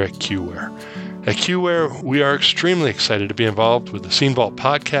Manager at QWare. At QWare, we are extremely excited to be involved with the Scene Vault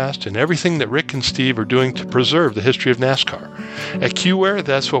podcast and everything that Rick and Steve are doing to preserve the history of NASCAR. At QWare,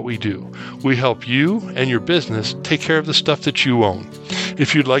 that's what we do. We help you and your business take care of the stuff that you own.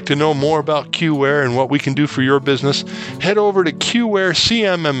 If you'd like to know more about QWare and what we can do for your business, head over to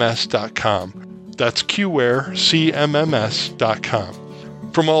QWareCMMS.com. That's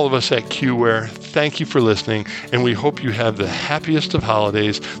QWareCMMS.com. From all of us at QWare, thank you for listening, and we hope you have the happiest of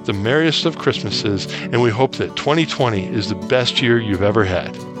holidays, the merriest of Christmases, and we hope that 2020 is the best year you've ever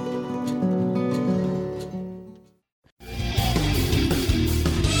had.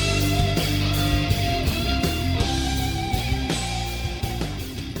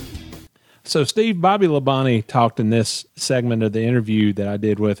 So Steve, Bobby Labonte talked in this segment of the interview that I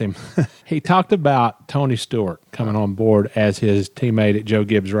did with him. He talked about Tony Stewart coming on board as his teammate at Joe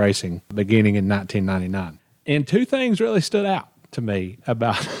Gibbs Racing beginning in 1999. And two things really stood out to me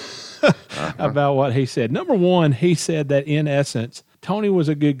about, about what he said. Number one, he said that in essence, Tony was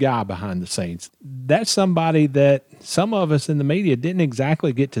a good guy behind the scenes. That's somebody that some of us in the media didn't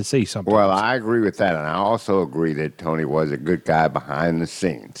exactly get to see sometimes. Well, I agree with that, and I also agree that Tony was a good guy behind the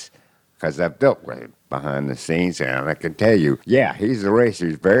scenes, because I've dealt with him behind the scenes, and I can tell you, yeah, he's a racer.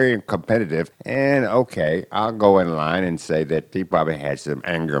 He's very competitive, and okay, I'll go in line and say that he probably had some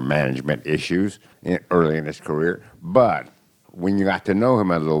anger management issues early in his career, but when you got to know him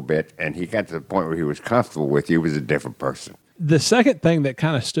a little bit and he got to the point where he was comfortable with you, he was a different person. The second thing that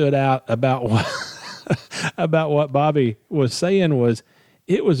kind of stood out about what Bobby was saying was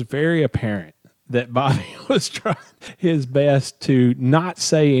it was very apparent that Bobby was trying his best to not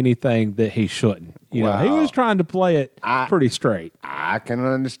say anything that he shouldn't. You know, he was trying to play it pretty straight. I can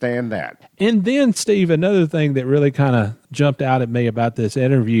understand that. And then, Steve, another thing that really kind of jumped out at me about this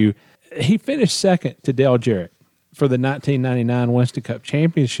interview, he finished second to Dale Jarrett for the 1999 Winston Cup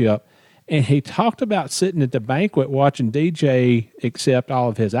Championship, and he talked about sitting at the banquet watching DJ accept all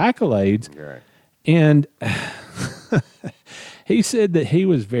of his accolades, Right. and he said that he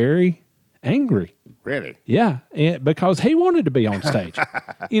was very angry. Really? Yeah, and because he wanted to be on stage.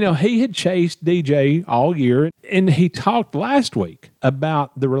 You know, he had chased DJ all year, and he talked last week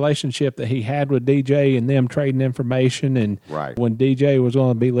about the relationship that he had with DJ and them trading information, and Right. when DJ was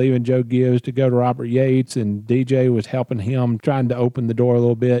going to be leaving Joe Gibbs to go to Robert Yates, and DJ was helping him, trying to open the door a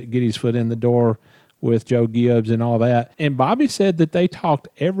little bit, get his foot in the door with Joe Gibbs and all that. And Bobby said that they talked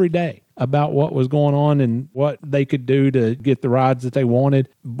every day about what was going on and what they could do to get the rides that they wanted.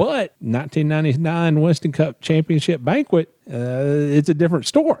 But 1999 Winston Cup Championship banquet, it's a different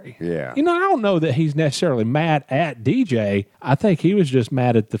story. Yeah. You know, I don't know that he's necessarily mad at DJ. I think he was just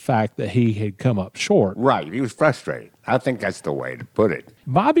mad at the fact that he had come up short. Right. He was frustrated. I think that's the way to put it.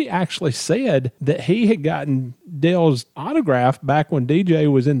 Bobby actually said that he had gotten Dale's autograph back when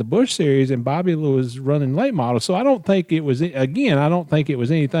DJ was in the Busch Series and Bobby was running late model. So I don't think it was, again, I don't think it was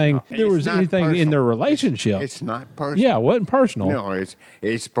anything, there was anything personal. in their relationship. It's not personal. Yeah, it wasn't personal. No,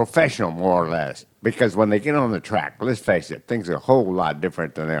 it's professional, more or less. Because when they get on the track, let's face it, things are a whole lot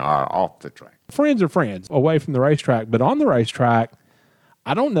different than they are off the track. Friends are friends away from the racetrack, but on the racetrack,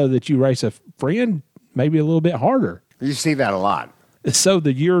 I don't know that you race a friend maybe a little bit harder. You see that a lot. So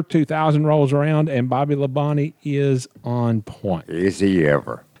the year 2000 rolls around, and Bobby Labonte is on point. Is he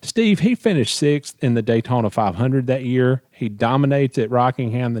ever? Steve, he finished sixth in the Daytona 500 that year. He dominates at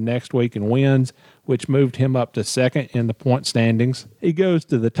Rockingham the next week and wins, which moved him up to second in the point standings. He goes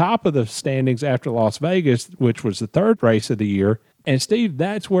to the top of the standings after Las Vegas, which was the third race of the year. And, Steve,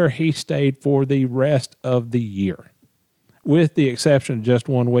 that's where he stayed for the rest of the year, with the exception of just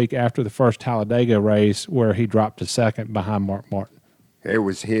 1 week after the first Talladega race where he dropped to second behind Mark Martin. It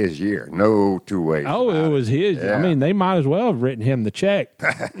was his year. No two ways. Oh, it was his. Yeah. I mean, they might as well have written him the check,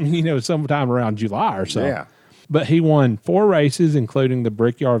 sometime around July or so. Yeah. But he won 4 races, including the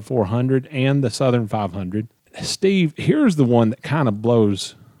Brickyard 400 and the Southern 500. Steve, here's the one that kind of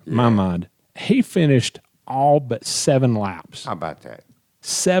blows my mind. He finished all but 7 laps. How about that?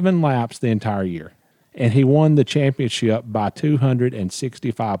 7 laps the entire year. And he won the championship by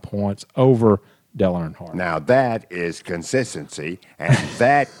 265 points over Dale Earnhardt. Now, that is consistency, and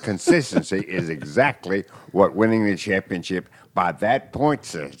that consistency is exactly what winning the championship by that point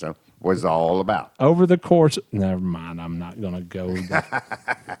system was all about. Over the course, never mind, I'm not going to go there.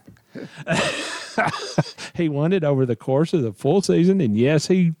 He won it over the course of the full season, and yes,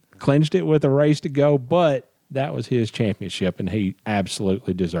 he clinched it with a race to go, but that was his championship, and he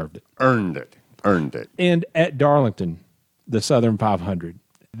absolutely deserved it. Earned it. And at Darlington, the Southern 500,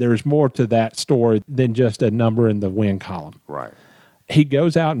 there's more to that story than just a number in the win column. Right. He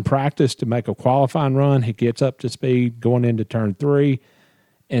goes out and practice to make a qualifying run. He gets up to speed going into turn 3,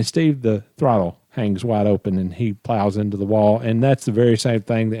 and Steve, the throttle hangs wide open, and he plows into the wall. And that's the very same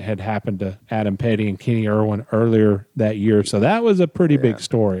thing that had happened to Adam Petty and Kenny Irwin earlier that year. So that was a pretty big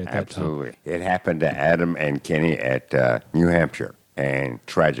story at that time. Absolutely. It happened to Adam and Kenny at New Hampshire, and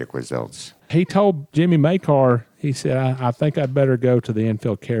tragic results. He told Jimmy Maycar, he said, I think I'd better go to the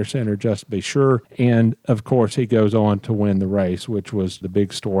infield care center just to be sure. And, of course, he goes on to win the race, which was the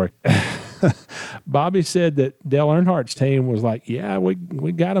big story. Bobby said that Dale Earnhardt's team was like, yeah, we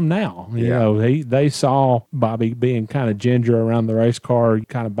got him now. You know, they saw Bobby being kind of ginger around the race car,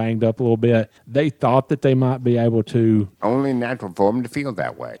 kind of banged up a little bit. They thought that they might be able to. Only natural for him to feel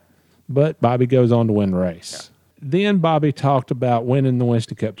that way. But Bobby goes on to win the race. Yeah. Then Bobby talked about winning the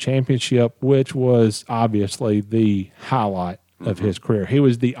Winston Cup Championship, which was obviously the highlight of his career. He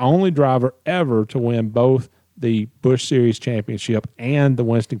was the only driver ever to win both the Busch Series Championship and the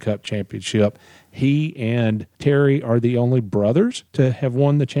Winston Cup Championship. He and Terry are the only brothers to have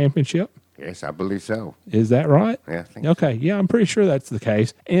won the championship. Yes, I believe so. Is that right? Yeah, I think okay. Yeah, I'm pretty sure that's the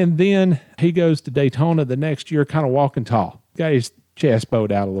case. And then he goes to Daytona the next year, kind of walking tall. Got his chest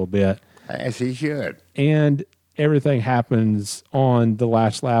bowed out a little bit. As he should. And everything happens on the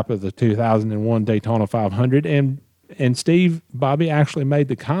last lap of the 2001 Daytona 500. And Steve, Bobby actually made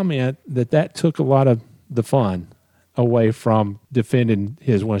the comment that took a lot of the fun away from defending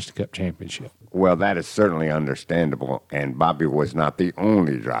his Winston Cup Championship. Well, that is certainly understandable, and Bobby was not the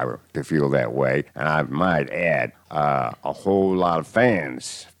only driver to feel that way. And I might add, a whole lot of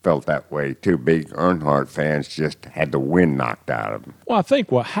fans felt that way too. Big Earnhardt fans just had the wind knocked out of them. Well, I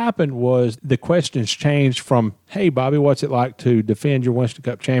think what happened was the questions changed from, hey, Bobby, what's it like to defend your Winston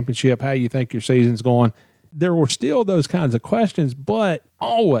Cup Championship? How you think your season's going? There were still those kinds of questions, but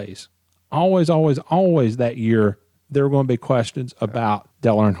always that year, there were going to be questions about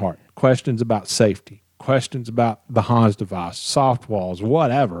Dale Earnhardt, questions about safety, questions about the Hans device, soft walls,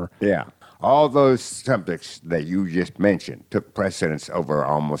 whatever. Yeah. All those subjects that you just mentioned took precedence over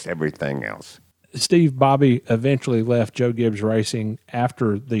almost everything else. Steve, Bobby eventually left Joe Gibbs Racing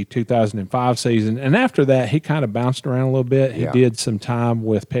after the 2005 season, and after that, he kind of bounced around a little bit. He did some time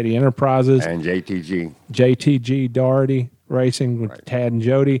with Petty Enterprises. And JTG Doherty Racing with Tad and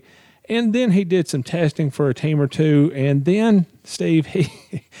Jody. And then he did some testing for a team or two. And then, Steve,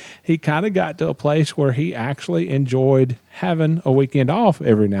 he kind of got to a place where he actually enjoyed having a weekend off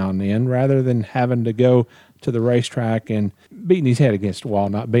every now and then rather than having to go to the racetrack and beating his head against the wall,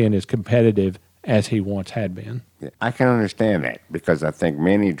 not being as competitive as he once had been. Yeah, I can understand that because I think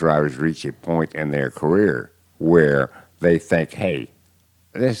many drivers reach a point in their career where they think, hey,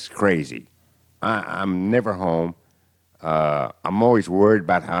 this is crazy. I'm never home. I'm always worried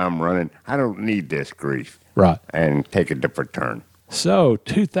about how I'm running. I don't need this grief. Right. And take a different turn. So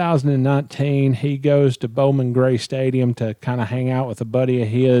 2019, he goes to Bowman Gray Stadium to kind of hang out with a buddy of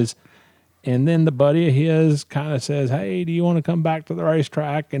his. And then the buddy of his kind of says, hey, do you want to come back to the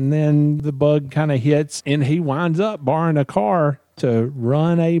racetrack? And then the bug kind of hits, and he winds up borrowing a car to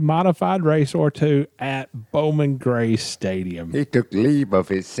run a modified race or two at Bowman Gray Stadium. He took leave of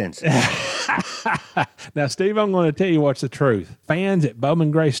his senses. Now, Steve, I'm going to tell you what's the truth. Fans at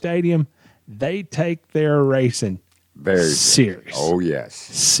Bowman Gray Stadium, they take their racing very serious. Oh, yes.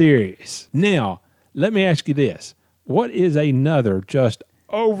 Serious. Now, let me ask you this. What is another just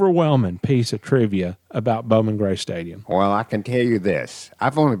overwhelming piece of trivia about Bowman Gray Stadium? Well, I can tell you this.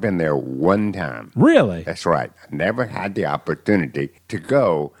 I've only been there one time. Really? That's right. I never had the opportunity to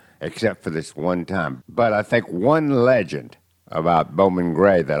go except for this one time. But I think one legend about Bowman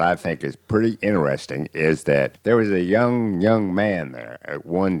Gray that I think is pretty interesting is that there was a young man there at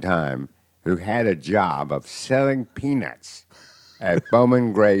one time who had a job of selling peanuts at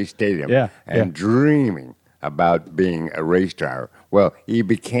Bowman Gray Stadium and dreaming about being a race driver. Well, he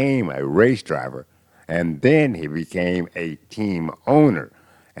became a race driver, and then he became a team owner,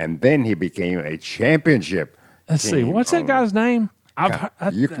 and then he became a championship Let's see. What's that guy's name?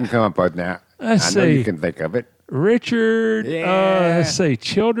 You can come up with now. Let's I know see. you can think of it. Richard, let's see,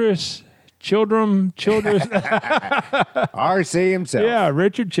 Childress. RC himself. Yeah,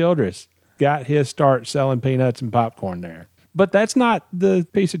 Richard Childress got his start selling peanuts and popcorn there. But that's not the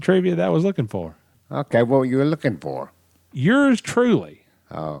piece of trivia that I was looking for. Okay, what you were looking for? Yours truly.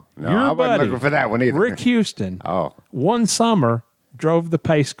 Oh, no, Your I wasn't buddy, looking for that one either. Rick Houston, Oh, one summer drove the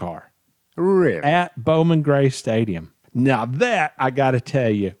pace car really? at Bowman Gray Stadium. Now that, I got to tell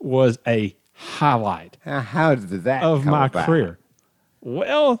you, was a highlight How did that of come my about? career.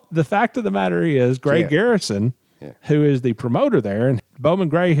 Well, the fact of the matter is, Greg Garrison who is the promoter there. And Bowman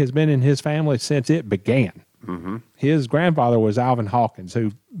Gray has been in his family since it began. Mm-hmm. His grandfather was Alvin Hawkins,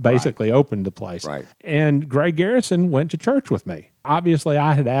 who basically opened the place. Right. And Gray Garrison went to church with me. Obviously,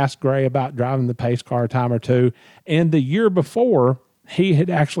 I had asked Gray about driving the pace car a time or two. And the year before, he had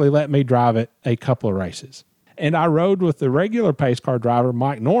actually let me drive it a couple of races. And I rode with the regular pace car driver,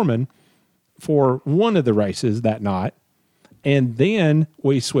 Mike Norman, for one of the races that night. And then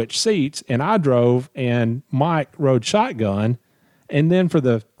we switched seats, and I drove, and Mike rode shotgun. And then for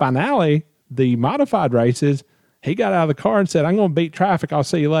the finale, the modified races, he got out of the car and said, "I'm going to beat traffic. I'll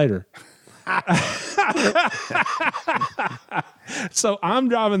see you later." So I'm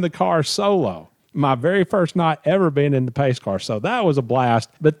driving the car solo. My very first night ever being in the pace car. So that was a blast.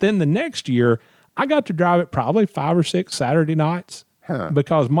 But then the next year, I got to drive it probably 5 or 6 Saturday nights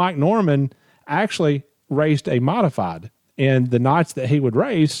because Mike Norman actually raced a modified. And the nights that he would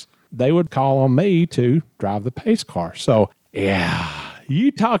race, they would call on me to drive the pace car. So, yeah,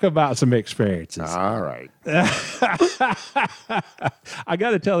 you talk about some experiences. All right. I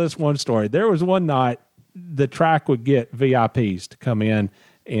got to tell this one story. There was one night the track would get VIPs to come in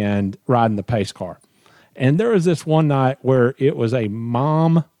and ride in the pace car. And there was this one night where it was a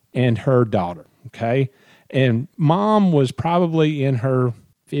mom and her daughter, okay? And mom was probably in her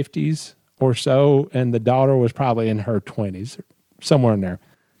 50s or so, and the daughter was probably in her 20s, somewhere in there.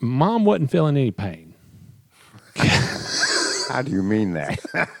 Mom wasn't feeling any pain. How do you mean that?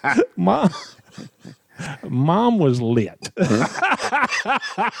 Mom was lit.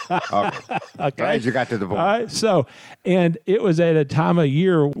 Okay. Glad you got to the point. All right. So, and it was at a time of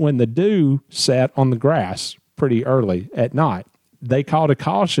year when the dew sat on the grass pretty early at night. They called a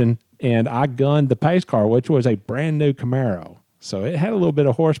caution, and I gunned the pace car, which was a brand new Camaro. So it had a little bit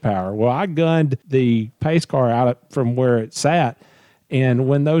of horsepower. Well, I gunned the pace car out from where it sat, and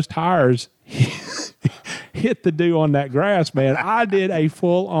when those tires hit the dew on that grass, man, I did a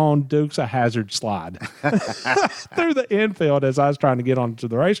full-on Dukes of Hazzard slide through the infield as I was trying to get onto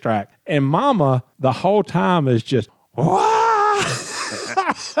the racetrack. And Mama, the whole time, is just, wah!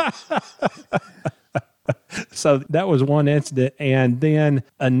 So that was one incident. And then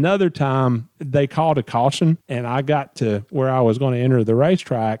another time they called a caution, and I got to where I was going to enter the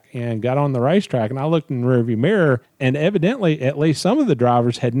racetrack and got on the racetrack, and I looked in the rearview mirror, and evidently at least some of the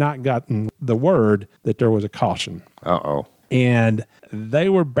drivers had not gotten the word that there was a caution. Uh-oh. And they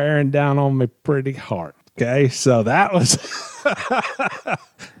were bearing down on me pretty hard. Okay. So that was,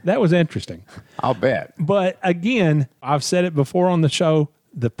 that was interesting. I'll bet. But again, I've said it before on the show,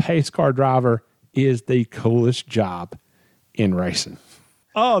 the pace car driver is the coolest job in racing.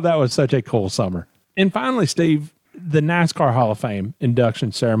 Oh, that was such a cool summer. And finally, Steve, the NASCAR Hall of Fame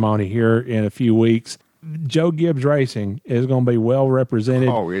induction ceremony here in a few weeks. Joe Gibbs Racing is going to be well represented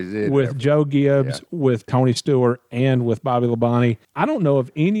with Joe Gibbs, with Tony Stewart, and with Bobby Labonte. I don't know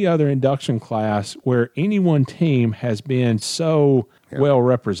of any other induction class where any one team has been so well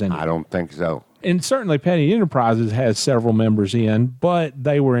represented. I don't think so. And certainly Petty Enterprises has several members in, but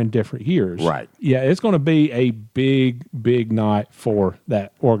they were in different years. Right. Yeah, it's going to be a big, big night for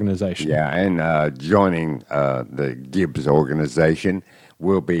that organization. Yeah, and joining the Gibbs organization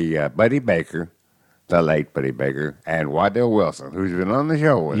will be Buddy Baker, the late Buddy Baker, and Waddell Wilson, who's been on the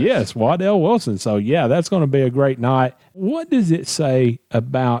show with us. Yes, Waddell Wilson. So, yeah, that's going to be a great night. What does it say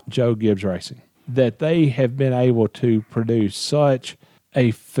about Joe Gibbs Racing that they have been able to produce such a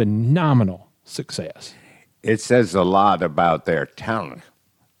phenomenal success? It says a lot about their talent,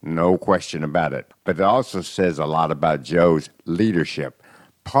 no question about it. But it also says a lot about Joe's leadership.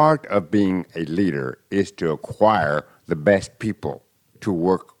 Part of being a leader is to acquire the best people to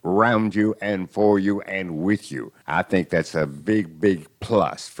work around you and for you and with you. I think that's a big, big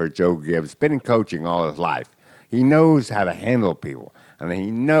plus for Joe Gibbs. Been in coaching all his life. He knows how to handle people, and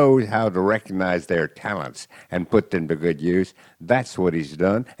he knows how to recognize their talents and put them to good use. That's what he's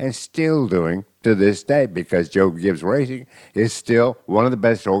done and still doing to this day, because Joe Gibbs Racing is still one of the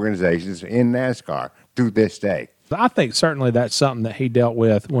best organizations in NASCAR to this day. I think certainly that's something that he dealt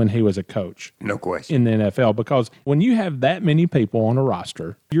with when he was a coach. No question. In the NFL, because when you have that many people on a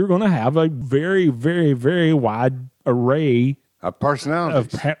roster, you're going to have a very, very, very wide array of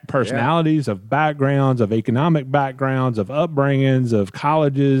personalities, of backgrounds, of economic backgrounds, of upbringings, of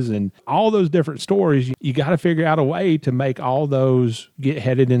colleges, and all those different stories. You got to figure out a way to make all those get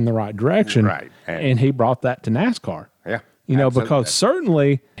headed in the right direction. Right. And he brought that to NASCAR. Yeah. You know, because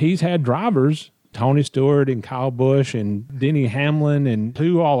certainly he's had drivers, Tony Stewart and Kyle Busch and Denny Hamlin and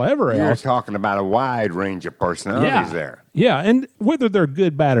who all ever else. You're talking about a wide range of personalities there. Yeah, and whether they're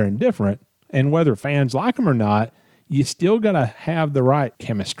good, bad, or indifferent, and whether fans like them or not, you still got to have the right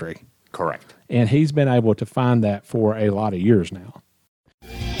chemistry. Correct. And he's been able to find that for a lot of years now.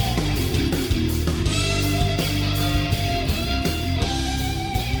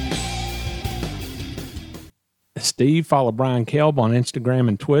 Steve, follow Brian Kelb on Instagram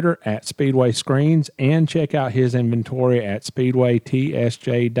and Twitter at Speedway Screens, and check out his inventory at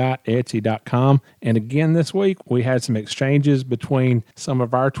speedwaytsj.etsy.com. And again, this week, we had some exchanges between some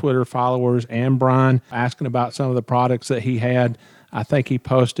of our Twitter followers and Brian asking about some of the products that he had. I think he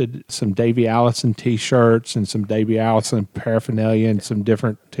posted some Davey Allison T-shirts and some Davey Allison paraphernalia and some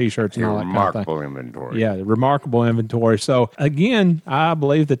different T-shirts and all that kind of thing. Remarkable inventory. Yeah, remarkable inventory. So, again, I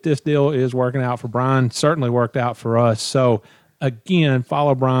believe that this deal is working out for Brian. Certainly worked out for us. So, again,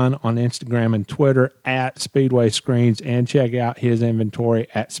 follow Brian on Instagram and Twitter at Speedway Screens, and check out his inventory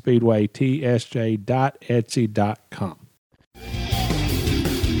at speedwaytsj.etsy.com.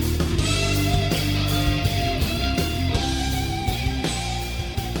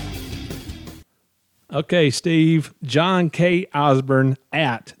 Okay, Steve, John K. Osborne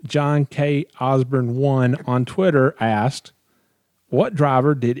at John K. Osborne 1 on Twitter asked, what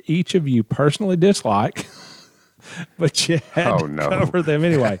driver did each of you personally dislike, but you had to cover them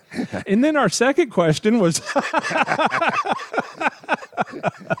anyway? And then our second question was,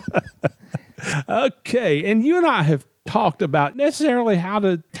 okay, and you and I have talked about necessarily how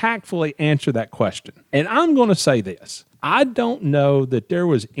to tactfully answer that question. And I'm going to say this. I don't know that there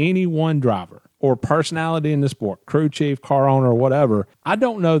was any one driver or personality in the sport, crew chief, car owner, whatever. I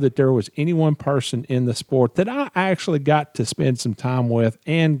don't know that there was any one person in the sport that I actually got to spend some time with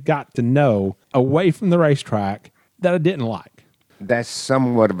and got to know away from the racetrack that I didn't like. That's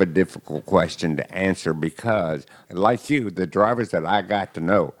somewhat of a difficult question to answer because, like you, the drivers that I got to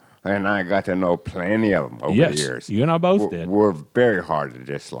know, and I got to know plenty of them over the years. You and I both did. Were very hard to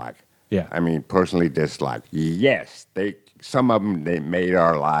dislike. Yeah. I mean, personally dislike. Yes, some of them, they made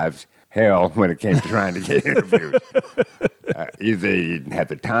our lives hell when it came to trying to get interviews. Either they didn't have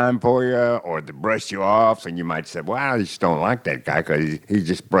the time for you or they brushed you off, and you might say, well, I just don't like that guy because he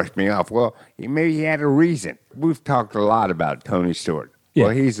just brushed me off. Well, maybe he had a reason. We've talked a lot about Tony Stewart. Yeah.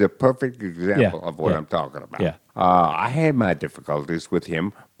 Well, he's a perfect example of what I'm talking about. Yeah. I had my difficulties with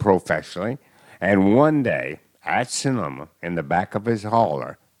him professionally, and one day at Sonoma, in the back of his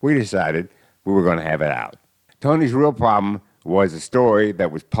hauler, we decided we were going to have it out. Tony's real problem was a story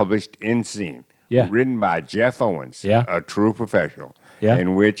that was published in Scene, written by Jeff Owens, a true professional,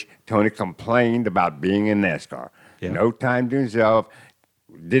 in which Tony complained about being in NASCAR. No time to himself,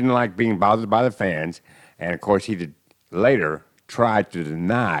 didn't like being bothered by the fans, and of course he later tried to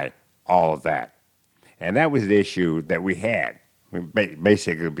deny all of that. And that was the issue that we had,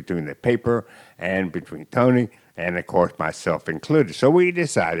 basically between the paper and between Tony, and of course myself included. So we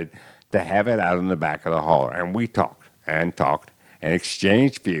decided to have it out in the back of the hauler, and we talked and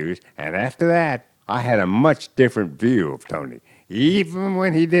exchanged views, and after that, I had a much different view of Tony. Even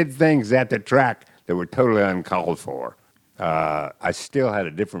when he did things at the track that were totally uncalled for, I still had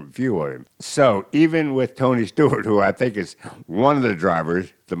a different view of him. So even with Tony Stewart, who I think is one of the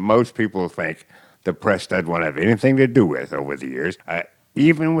drivers that most people think the press doesn't want to have anything to do with over the years,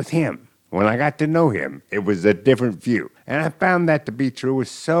 even with him, when I got to know him, it was a different view. And I found that to be true with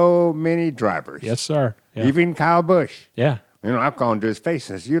so many drivers. Yes, sir. Yeah. Even Kyle Busch. Yeah. You know, I've gone to his face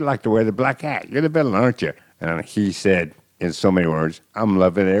and said, you like to wear the black hat. You're the villain, aren't you? And he said, in so many words, I'm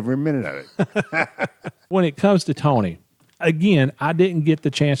loving every minute of it. When it comes to Tony, again, I didn't get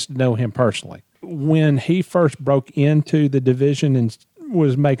the chance to know him personally. When he first broke into the division and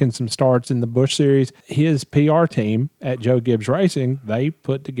was making some starts in the Busch Series, his PR team at Joe Gibbs Racing, they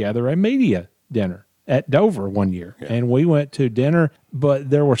put together a media dinner at Dover one year. Yeah. And we went to dinner, but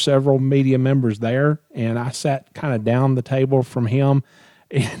there were several media members there, and I sat kind of down the table from him.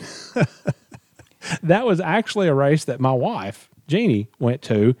 And that was actually a race that my wife, Jeannie, went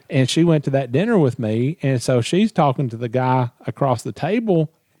to, and she went to that dinner with me, and so she's talking to the guy across the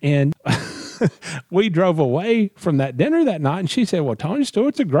table, and we drove away from that dinner that night, and she said, well, Tony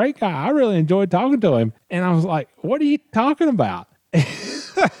Stewart's a great guy. I really enjoyed talking to him. And I was like, what are you talking about?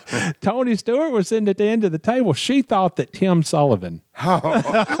 Tony Stewart was sitting at the end of the table. She thought that Tim Sullivan,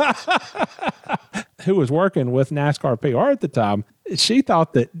 who was working with NASCAR PR at the time, she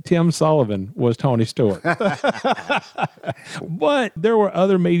thought that Tim Sullivan was Tony Stewart. But there were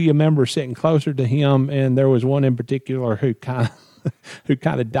other media members sitting closer to him, and there was one in particular who kind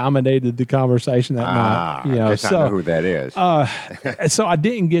of dominated the conversation that night. You know, I know who that is. So I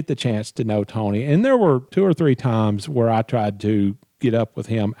didn't get the chance to know Tony. And there were 2 or 3 times where I tried to get up with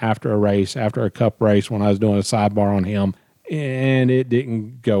him after a race, after a cup race, when I was doing a sidebar on him, and it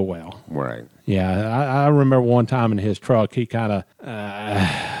didn't go well. Right. Yeah, I remember one time in his truck, he kind of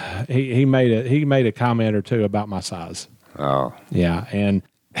he made a comment or two about my size. Oh. Yeah, and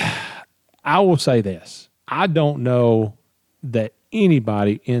I will say this. I don't know that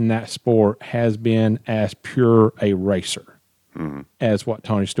anybody in that sport has been as pure a racer as what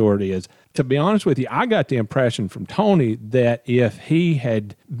Tony Stewart is. To be honest with you, I got the impression from Tony that if he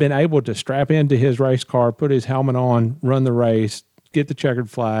had been able to strap into his race car, put his helmet on, run the race, get the checkered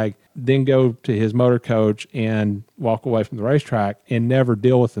flag, then go to his motor coach and walk away from the racetrack and never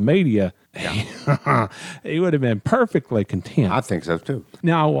deal with the media, he would have been perfectly content. I think so, too.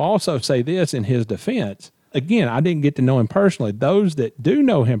 Now, I will also say this in his defense. Again, I didn't get to know him personally. Those that do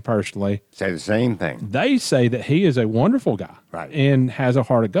know him personally say the same thing. They say that he is a wonderful guy, right, and has a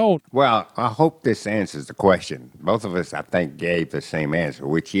heart of gold. Well, I hope this answers the question. Both of us, I think, gave the same answer,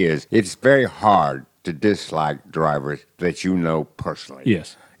 which is it's very hard to dislike drivers that you know personally.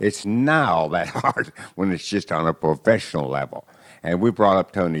 Yes. It's not all that hard when it's just on a professional level. And we brought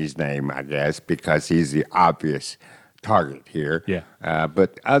up Tony's name, I guess, because he's the obvious target here. Yeah.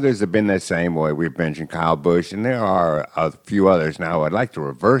 But others have been the same way. We've mentioned Kyle Busch, and there are a few others. Now, I'd like to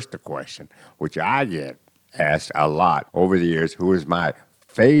reverse the question, which I get asked a lot over the years, who is my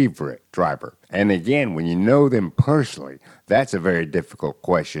favorite driver? And again, when you know them personally, that's a very difficult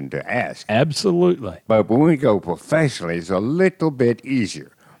question to ask. Absolutely. But when we go professionally, it's a little bit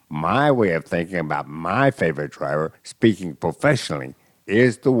easier. My way of thinking about my favorite driver, speaking professionally,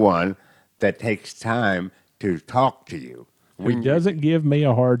 is the one that takes time to talk to you. He doesn't give me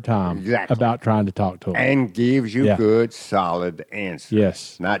a hard time about trying to talk to him. And gives you good, solid answers.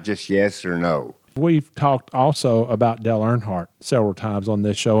 Yes. Not just yes or no. We've talked also about Dale Earnhardt several times on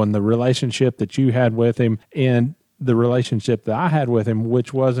this show, and the relationship that you had with him and the relationship that I had with him,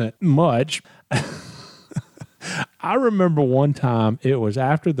 which wasn't much. I remember one time, it was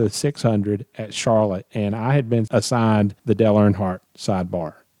after the 600 at Charlotte, and I had been assigned the Dale Earnhardt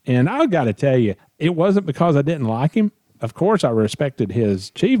sidebar. And I got to tell you, it wasn't because I didn't like him. Of course, I respected his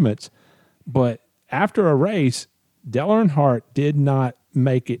achievements. But after a race, Dale Earnhardt did not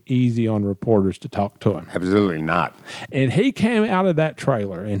make it easy on reporters to talk to him. Absolutely not. And he came out of that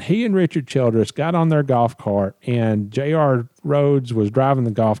trailer, and he and Richard Childress got on their golf cart, and J.R. Rhodes was driving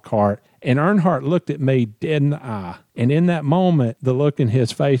the golf cart, and Earnhardt looked at me dead in the eye. And in that moment, the look in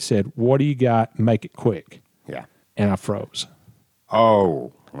his face said, "What do you got? Make it quick." Yeah. And I froze.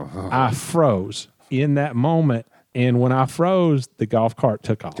 Oh. I froze in that moment. And when I froze, the golf cart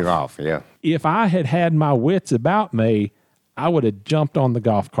took off. Took off, yeah. If I had had my wits about me, I would have jumped on the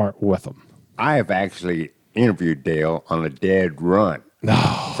golf cart with him. I have actually interviewed Dale on a dead run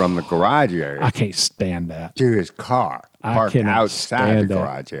from the garage area. I can't stand that. To his car, parked outside the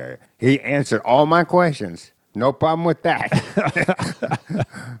garage area. He answered all my questions. No problem with that.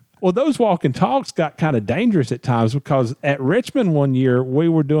 Well, those walk and talks got kind of dangerous at times, because at Richmond one year, we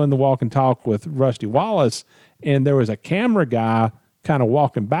were doing the walk and talk with Rusty Wallace, and there was a camera guy kind of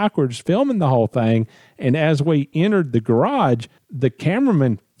walking backwards, filming the whole thing. And as we entered the garage, the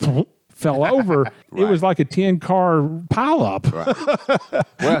cameraman fell over. Right. It was like a 10-car pileup. Right.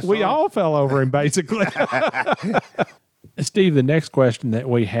 Well, we all fell over him, basically. Steve, the next question that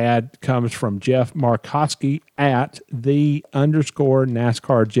we had comes from Jeff Markowski at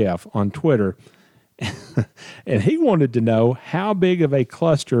 _NASCAR Jeff on Twitter. And he wanted to know, how big of a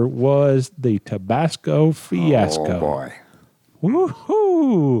cluster was the Tabasco fiasco? Oh, boy.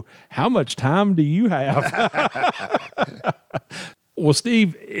 Woohoo! How much time do you have? Well,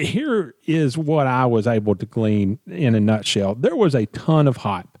 Steve, here is what I was able to glean in a nutshell. There was a ton of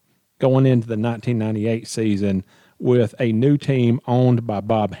hype going into the 1998 season with a new team owned by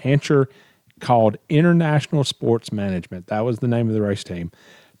Bob Hancher called International Sports Management. That was the name of the race team.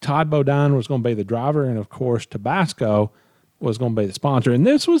 Todd Bodine was going to be the driver, and of course, Tabasco was going to be the sponsor. And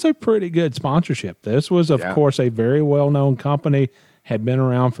this was a pretty good sponsorship. This was, of course, a very well-known company, had been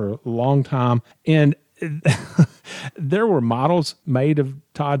around for a long time. And there were models made of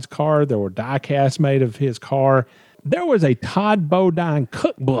Todd's car. There were die-casts made of his car. There was a Todd Bodine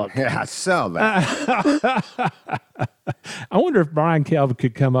cookbook. Yeah, I saw that. I wonder if Brian Kelvin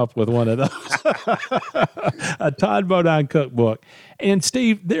could come up with one of those. A Todd Bodine cookbook. And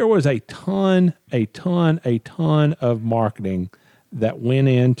Steve, there was a ton of marketing that went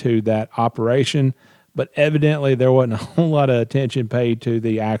into that operation, but evidently there wasn't a whole lot of attention paid to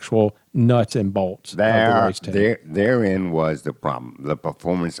the actual nuts and bolts of the race team. Therein was the problem. The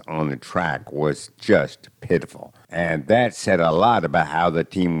performance on the track was just pitiful. And that said a lot about how the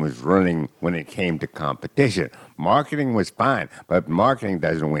team was running when it came to competition. Marketing was fine, but marketing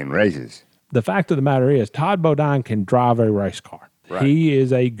doesn't win races. The fact of the matter is, Todd Bodine can drive a race car. Right. He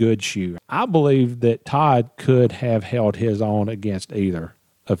is a good shoe. I believe that Todd could have held his own against either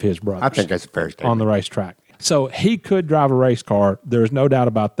of his brothers. I think that's a fair statement. On the racetrack. So he could drive a race car. There's no doubt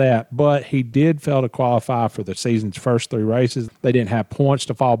about that. But he did fail to qualify for the season's first 3 races. They didn't have points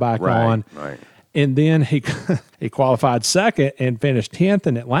to fall back on. Right. And then he qualified second and finished 10th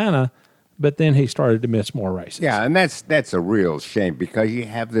in Atlanta. But then he started to miss more races. Yeah, and that's a real shame because you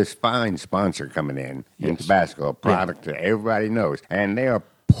have this fine sponsor coming in Tabasco, a product that everybody knows, and they are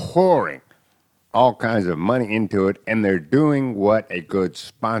pouring all kinds of money into it, and they're doing what a good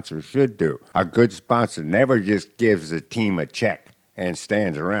sponsor should do. A good sponsor never just gives the team a check and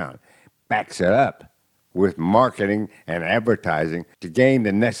stands around, backs it up with marketing and advertising to gain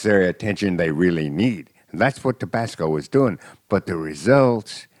the necessary attention they really need. And that's what Tabasco was doing. But the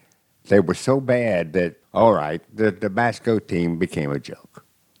results, they were so bad that, all right, the Tabasco team became a joke.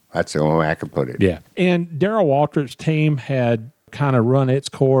 That's the only way I can put it. Yeah. And Darrell Waltrip's team had kind of run its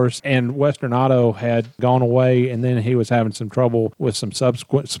course, and Western Auto had gone away, and then he was having some trouble with some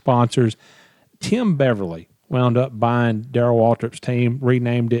subsequent sponsors. Tim Beverly wound up buying Darrell Waltrip's team,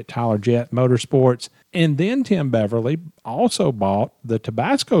 renamed it Tyler Jett Motorsports, and then Tim Beverly also bought the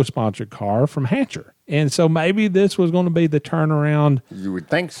Tabasco sponsored car from Hancher. And so maybe this was going to be the turnaround. You would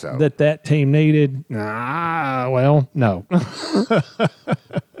think so. That team needed. Well, no.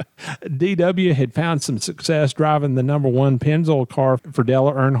 DW had found some success driving the number 1 Pennzoil car for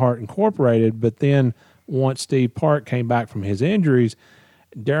Della Earnhardt Incorporated, but then once Steve Park came back from his injuries,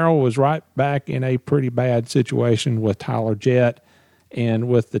 Darrell was right back in a pretty bad situation with Tyler Jett and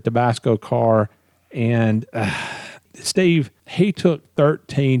with the Tabasco car. And Steve, he took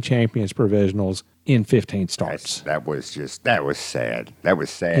 13 Champions Provisionals in 15 starts. That was sad. That was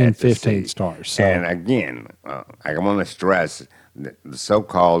sad. In 15 starts. So. And again, I want to stress that the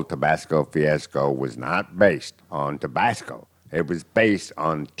so-called Tabasco fiasco was not based on Tabasco. It was based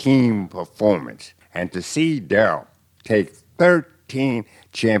on team performance. And to see Darrell take 13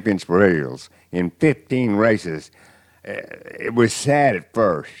 Champions Provisionals in 15 races, it was sad at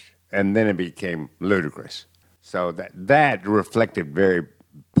first, and then it became ludicrous. So that reflected very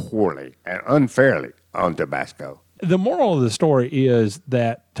poorly and unfairly on Tabasco. The moral of the story is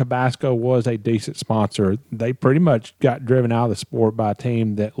that Tabasco was a decent sponsor. They pretty much got driven out of the sport by a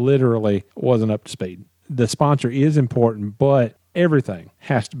team that literally wasn't up to speed. The sponsor is important, but everything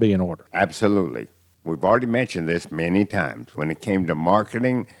has to be in order. Absolutely. We've already mentioned this many times. When it came to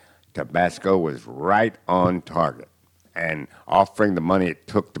marketing, Tabasco was right on target. And offering the money it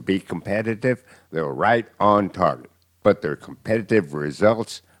took to be competitive, they were right on target. But their competitive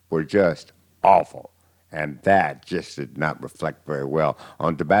results were just awful. And that just did not reflect very well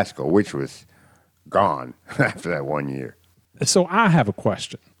on Tabasco, which was gone after that 1 year. So I have a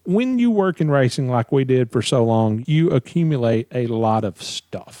question. When you work in racing like we did for so long, you accumulate a lot of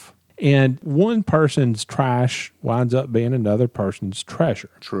stuff. And one person's trash winds up being another person's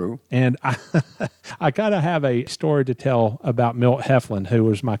treasure. True. And I kind of have a story to tell about Milt Heflin, who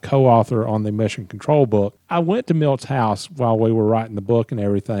was my co-author on the Mission Control book. I went to Milt's house while we were writing the book and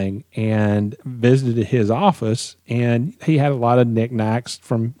everything and visited his office. And he had a lot of knickknacks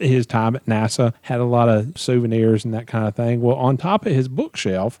from his time at NASA, had a lot of souvenirs and that kind of thing. Well, on top of his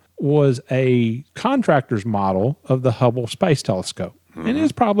bookshelf was a contractor's model of the Hubble Space Telescope. Mm-hmm. And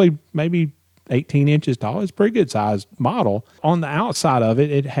it's probably maybe 18 inches tall. It's a pretty good sized model. On the outside of it,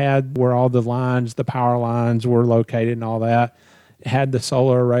 it had where all the lines, the power lines were located and all that. It had the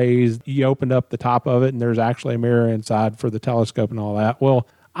solar arrays. You opened up the top of it, and there's actually a mirror inside for the telescope and all that. Well,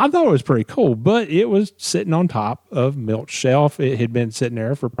 I thought it was pretty cool, but it was sitting on top of Milt's shelf. It had been sitting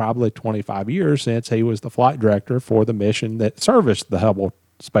there for probably 25 years since he was the flight director for the mission that serviced the Hubble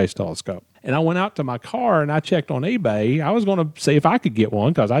Space Telescope. And I went out to my car and I checked on eBay. I was going to see if I could get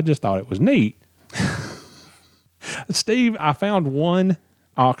one because I just thought it was neat. Steve, I found one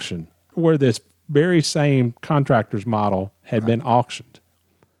auction where this very same contractor's model had been auctioned.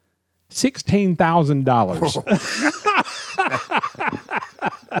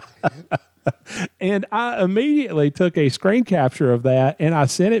 $16,000. And I immediately took a screen capture of that and I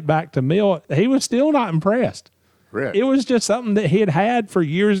sent it back to Milt. He was still not impressed. Really? It was just something that he had had for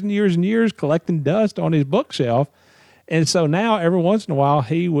years and years and years, collecting dust on his bookshelf. And so now every once in a while,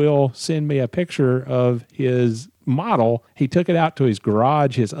 he will send me a picture of his model. He took it out to his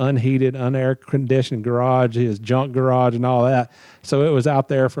garage, his unheated, unair-conditioned garage, his junk garage and all that. So it was out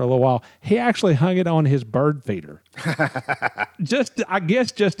there for a little while. He actually hung it on his bird feeder. I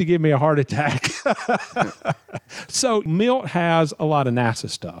guess just to give me a heart attack. So Milt has a lot of NASA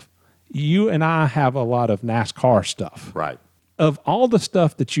stuff. You and I have a lot of NASCAR stuff. Right. Of all the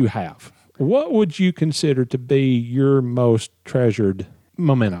stuff that you have, what would you consider to be your most treasured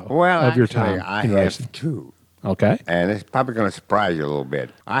memento of your time? I in have racing? two. Okay. And it's probably going to surprise you a little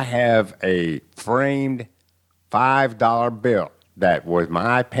bit. I have a framed $5 bill that was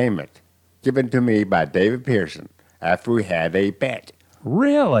my payment given to me by David Pearson after we had a bet.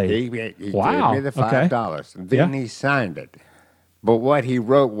 Really? He Wow. gave me the $5, and then he signed it. But what he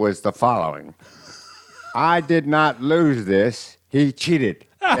wrote was the following. I did not lose this. He cheated.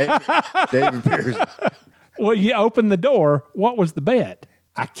 David Pearson. Well, you opened the door. What was the bet?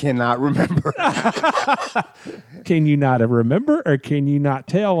 I cannot remember. Can you not remember, or can you not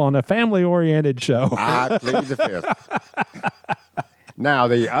tell on a family-oriented show? I plead the fifth. Now,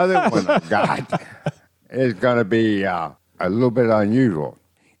 the other one I got is going to be a little bit unusual.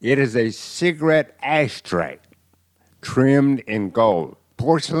 It is a cigarette ashtray trimmed in gold,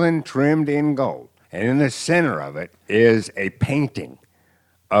 porcelain trimmed in gold. And in the center of it is a painting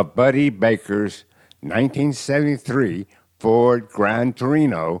of Buddy Baker's 1973 Ford Gran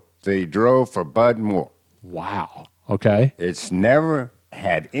Torino that he drove for Bud Moore. Wow. Okay. It's never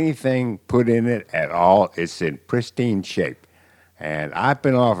had anything put in it at all. It's in pristine shape. And I've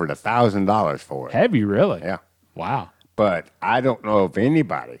been offered $1,000 for it. Have you really? Yeah. Wow. But I don't know of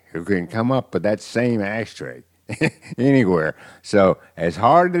anybody who can come up with that same ashtray anywhere. So as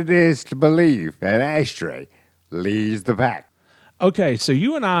hard as it is to believe, an ashtray leads the pack. Okay, so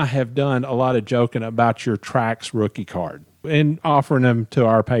you and I have done a lot of joking about your Trax rookie card and offering them to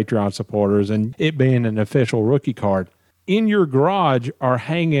our Patreon supporters and it being an official rookie card. In your garage are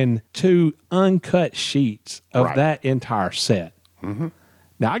hanging 2 uncut sheets of that entire set. Mm-hmm.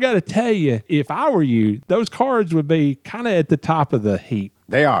 Now, I got to tell you, if I were you, those cards would be kind of at the top of the heap.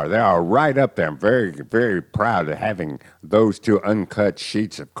 They are right up there. I'm very, very proud of having those 2 uncut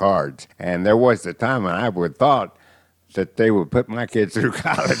sheets of cards. And there was the time when I would thought that they would put my kids through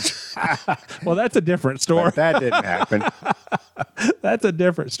college. Well, that's a different story. But that didn't happen. That's a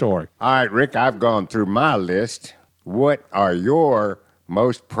different story. All right, Rick, I've gone through my list. What are your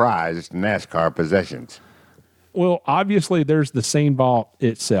most prized NASCAR possessions? Well, obviously, there's the Scene Vault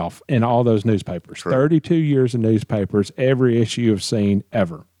itself in all those newspapers. True. 32 years of newspapers, every issue of Scene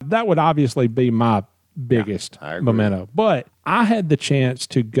ever. That would obviously be my biggest memento. But I had the chance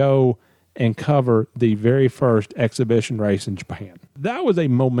to go and cover the very first exhibition race in Japan. That was a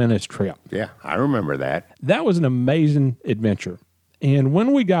momentous trip. Yeah, I remember that. That was an amazing adventure. And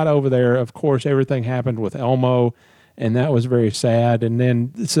when we got over there, of course, everything happened with Elmo, and that was very sad. And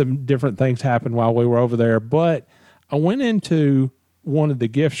then some different things happened while we were over there. But I went into one of the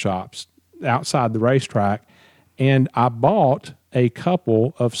gift shops outside the racetrack, and I bought a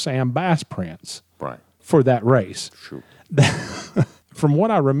couple of Sam Bass prints for that race. Sure. From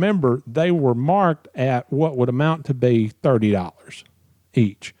what I remember, they were marked at what would amount to be $30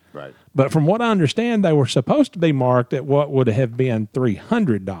 each. Right. But from what I understand, they were supposed to be marked at what would have been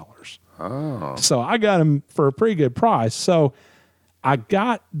 $300. Oh. So I got them for a pretty good price. So I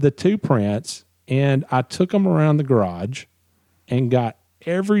got the 2 prints and I took them around the garage and got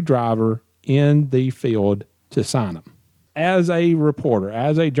every driver in the field to sign them. As a reporter,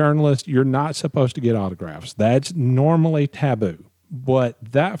 as a journalist, you're not supposed to get autographs. That's normally taboo. But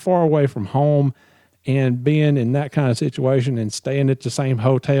that far away from home and being in that kind of situation and staying at the same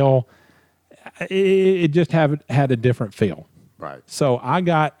hotel, it just had a different feel. Right. So I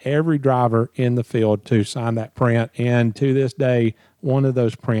got every driver in the field to sign that print. And to this day, one of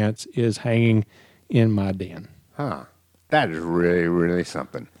those prints is hanging in my den. Huh. That is really, really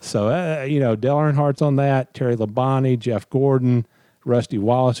something. So, Dale Earnhardt's on that, Terry Labonte, Jeff Gordon, Rusty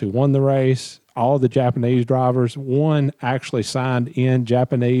Wallace, who won the race, all the Japanese drivers. One actually signed in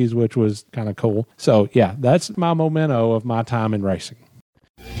Japanese, which was kind of cool. So, yeah, that's my memento of my time in racing.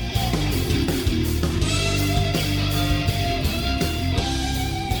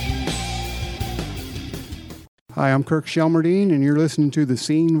 Hi, I'm Kirk Shelmerdine, and you're listening to the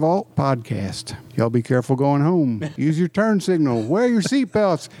Scene Vault podcast. Y'all be careful going home. Use your turn signal, wear your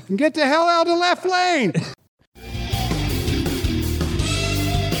seatbelts, and get the hell out of the left lane.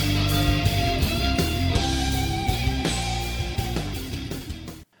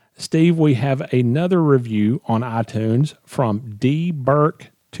 Steve, we have another review on iTunes from D.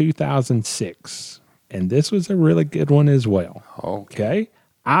 Burke 2006, and this was a really good one as well. Okay.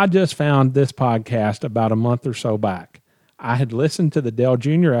 I just found this podcast about a month or so back. I had listened to the Dale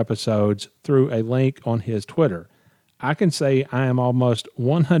Jr. episodes through a link on his Twitter. I can say I am almost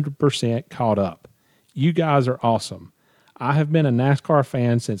 100% caught up. You guys are awesome. I have been a NASCAR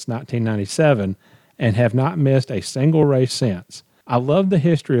fan since 1997 and have not missed a single race since. I love the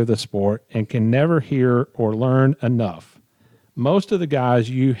history of the sport and can never hear or learn enough. Most of the guys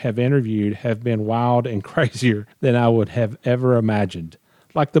you have interviewed have been wild and crazier than I would have ever imagined.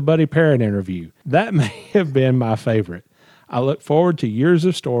 like the Buddy Parrott interview. That may have been my favorite. I look forward to years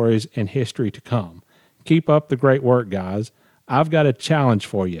of stories and history to come. Keep up the great work, guys. I've got a challenge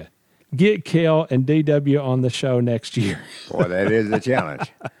for you. Get Kel and DW on the show next year. Boy, that is a challenge.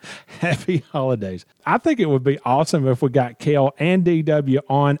 Happy holidays. I think it would be awesome if we got Kel and DW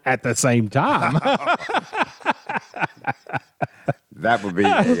on at the same time. That would be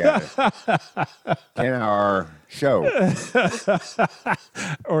a 10-hour show.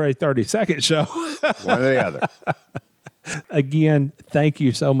 Or a 30-second show. One or the other. Again, thank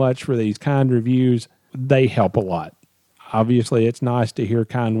you so much for these kind reviews. They help a lot. Obviously, it's nice to hear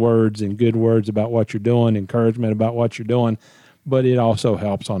kind words and good words about what you're doing, encouragement about what you're doing, but it also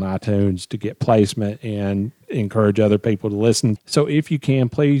helps on iTunes to get placement and encourage other people to listen. So if you can,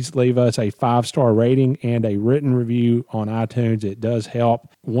 please leave us a 5-star rating and a written review on iTunes. It does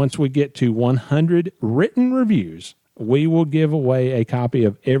help. Once we get to 100 written reviews, we will give away a copy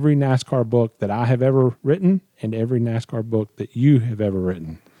of every NASCAR book that I have ever written and every NASCAR book that you have ever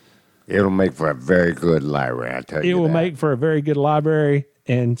written. It'll make for a very good library, I tell you. It will make for a very good library.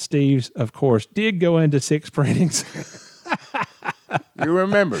 And Steve's, of course, did go into 6 printings. You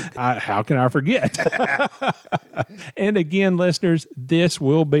remembered. How can I forget? And again, listeners, this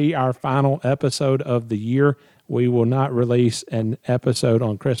will be our final episode of the year. We will not release an episode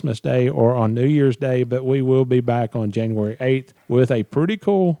on Christmas Day or on New Year's Day, but we will be back on January 8th with a pretty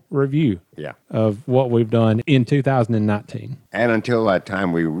cool review of what we've done in 2019. And until that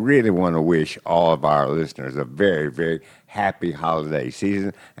time, we really want to wish all of our listeners a very, very happy holiday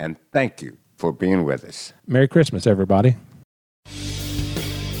season, and thank you for being with us. Merry Christmas, everybody.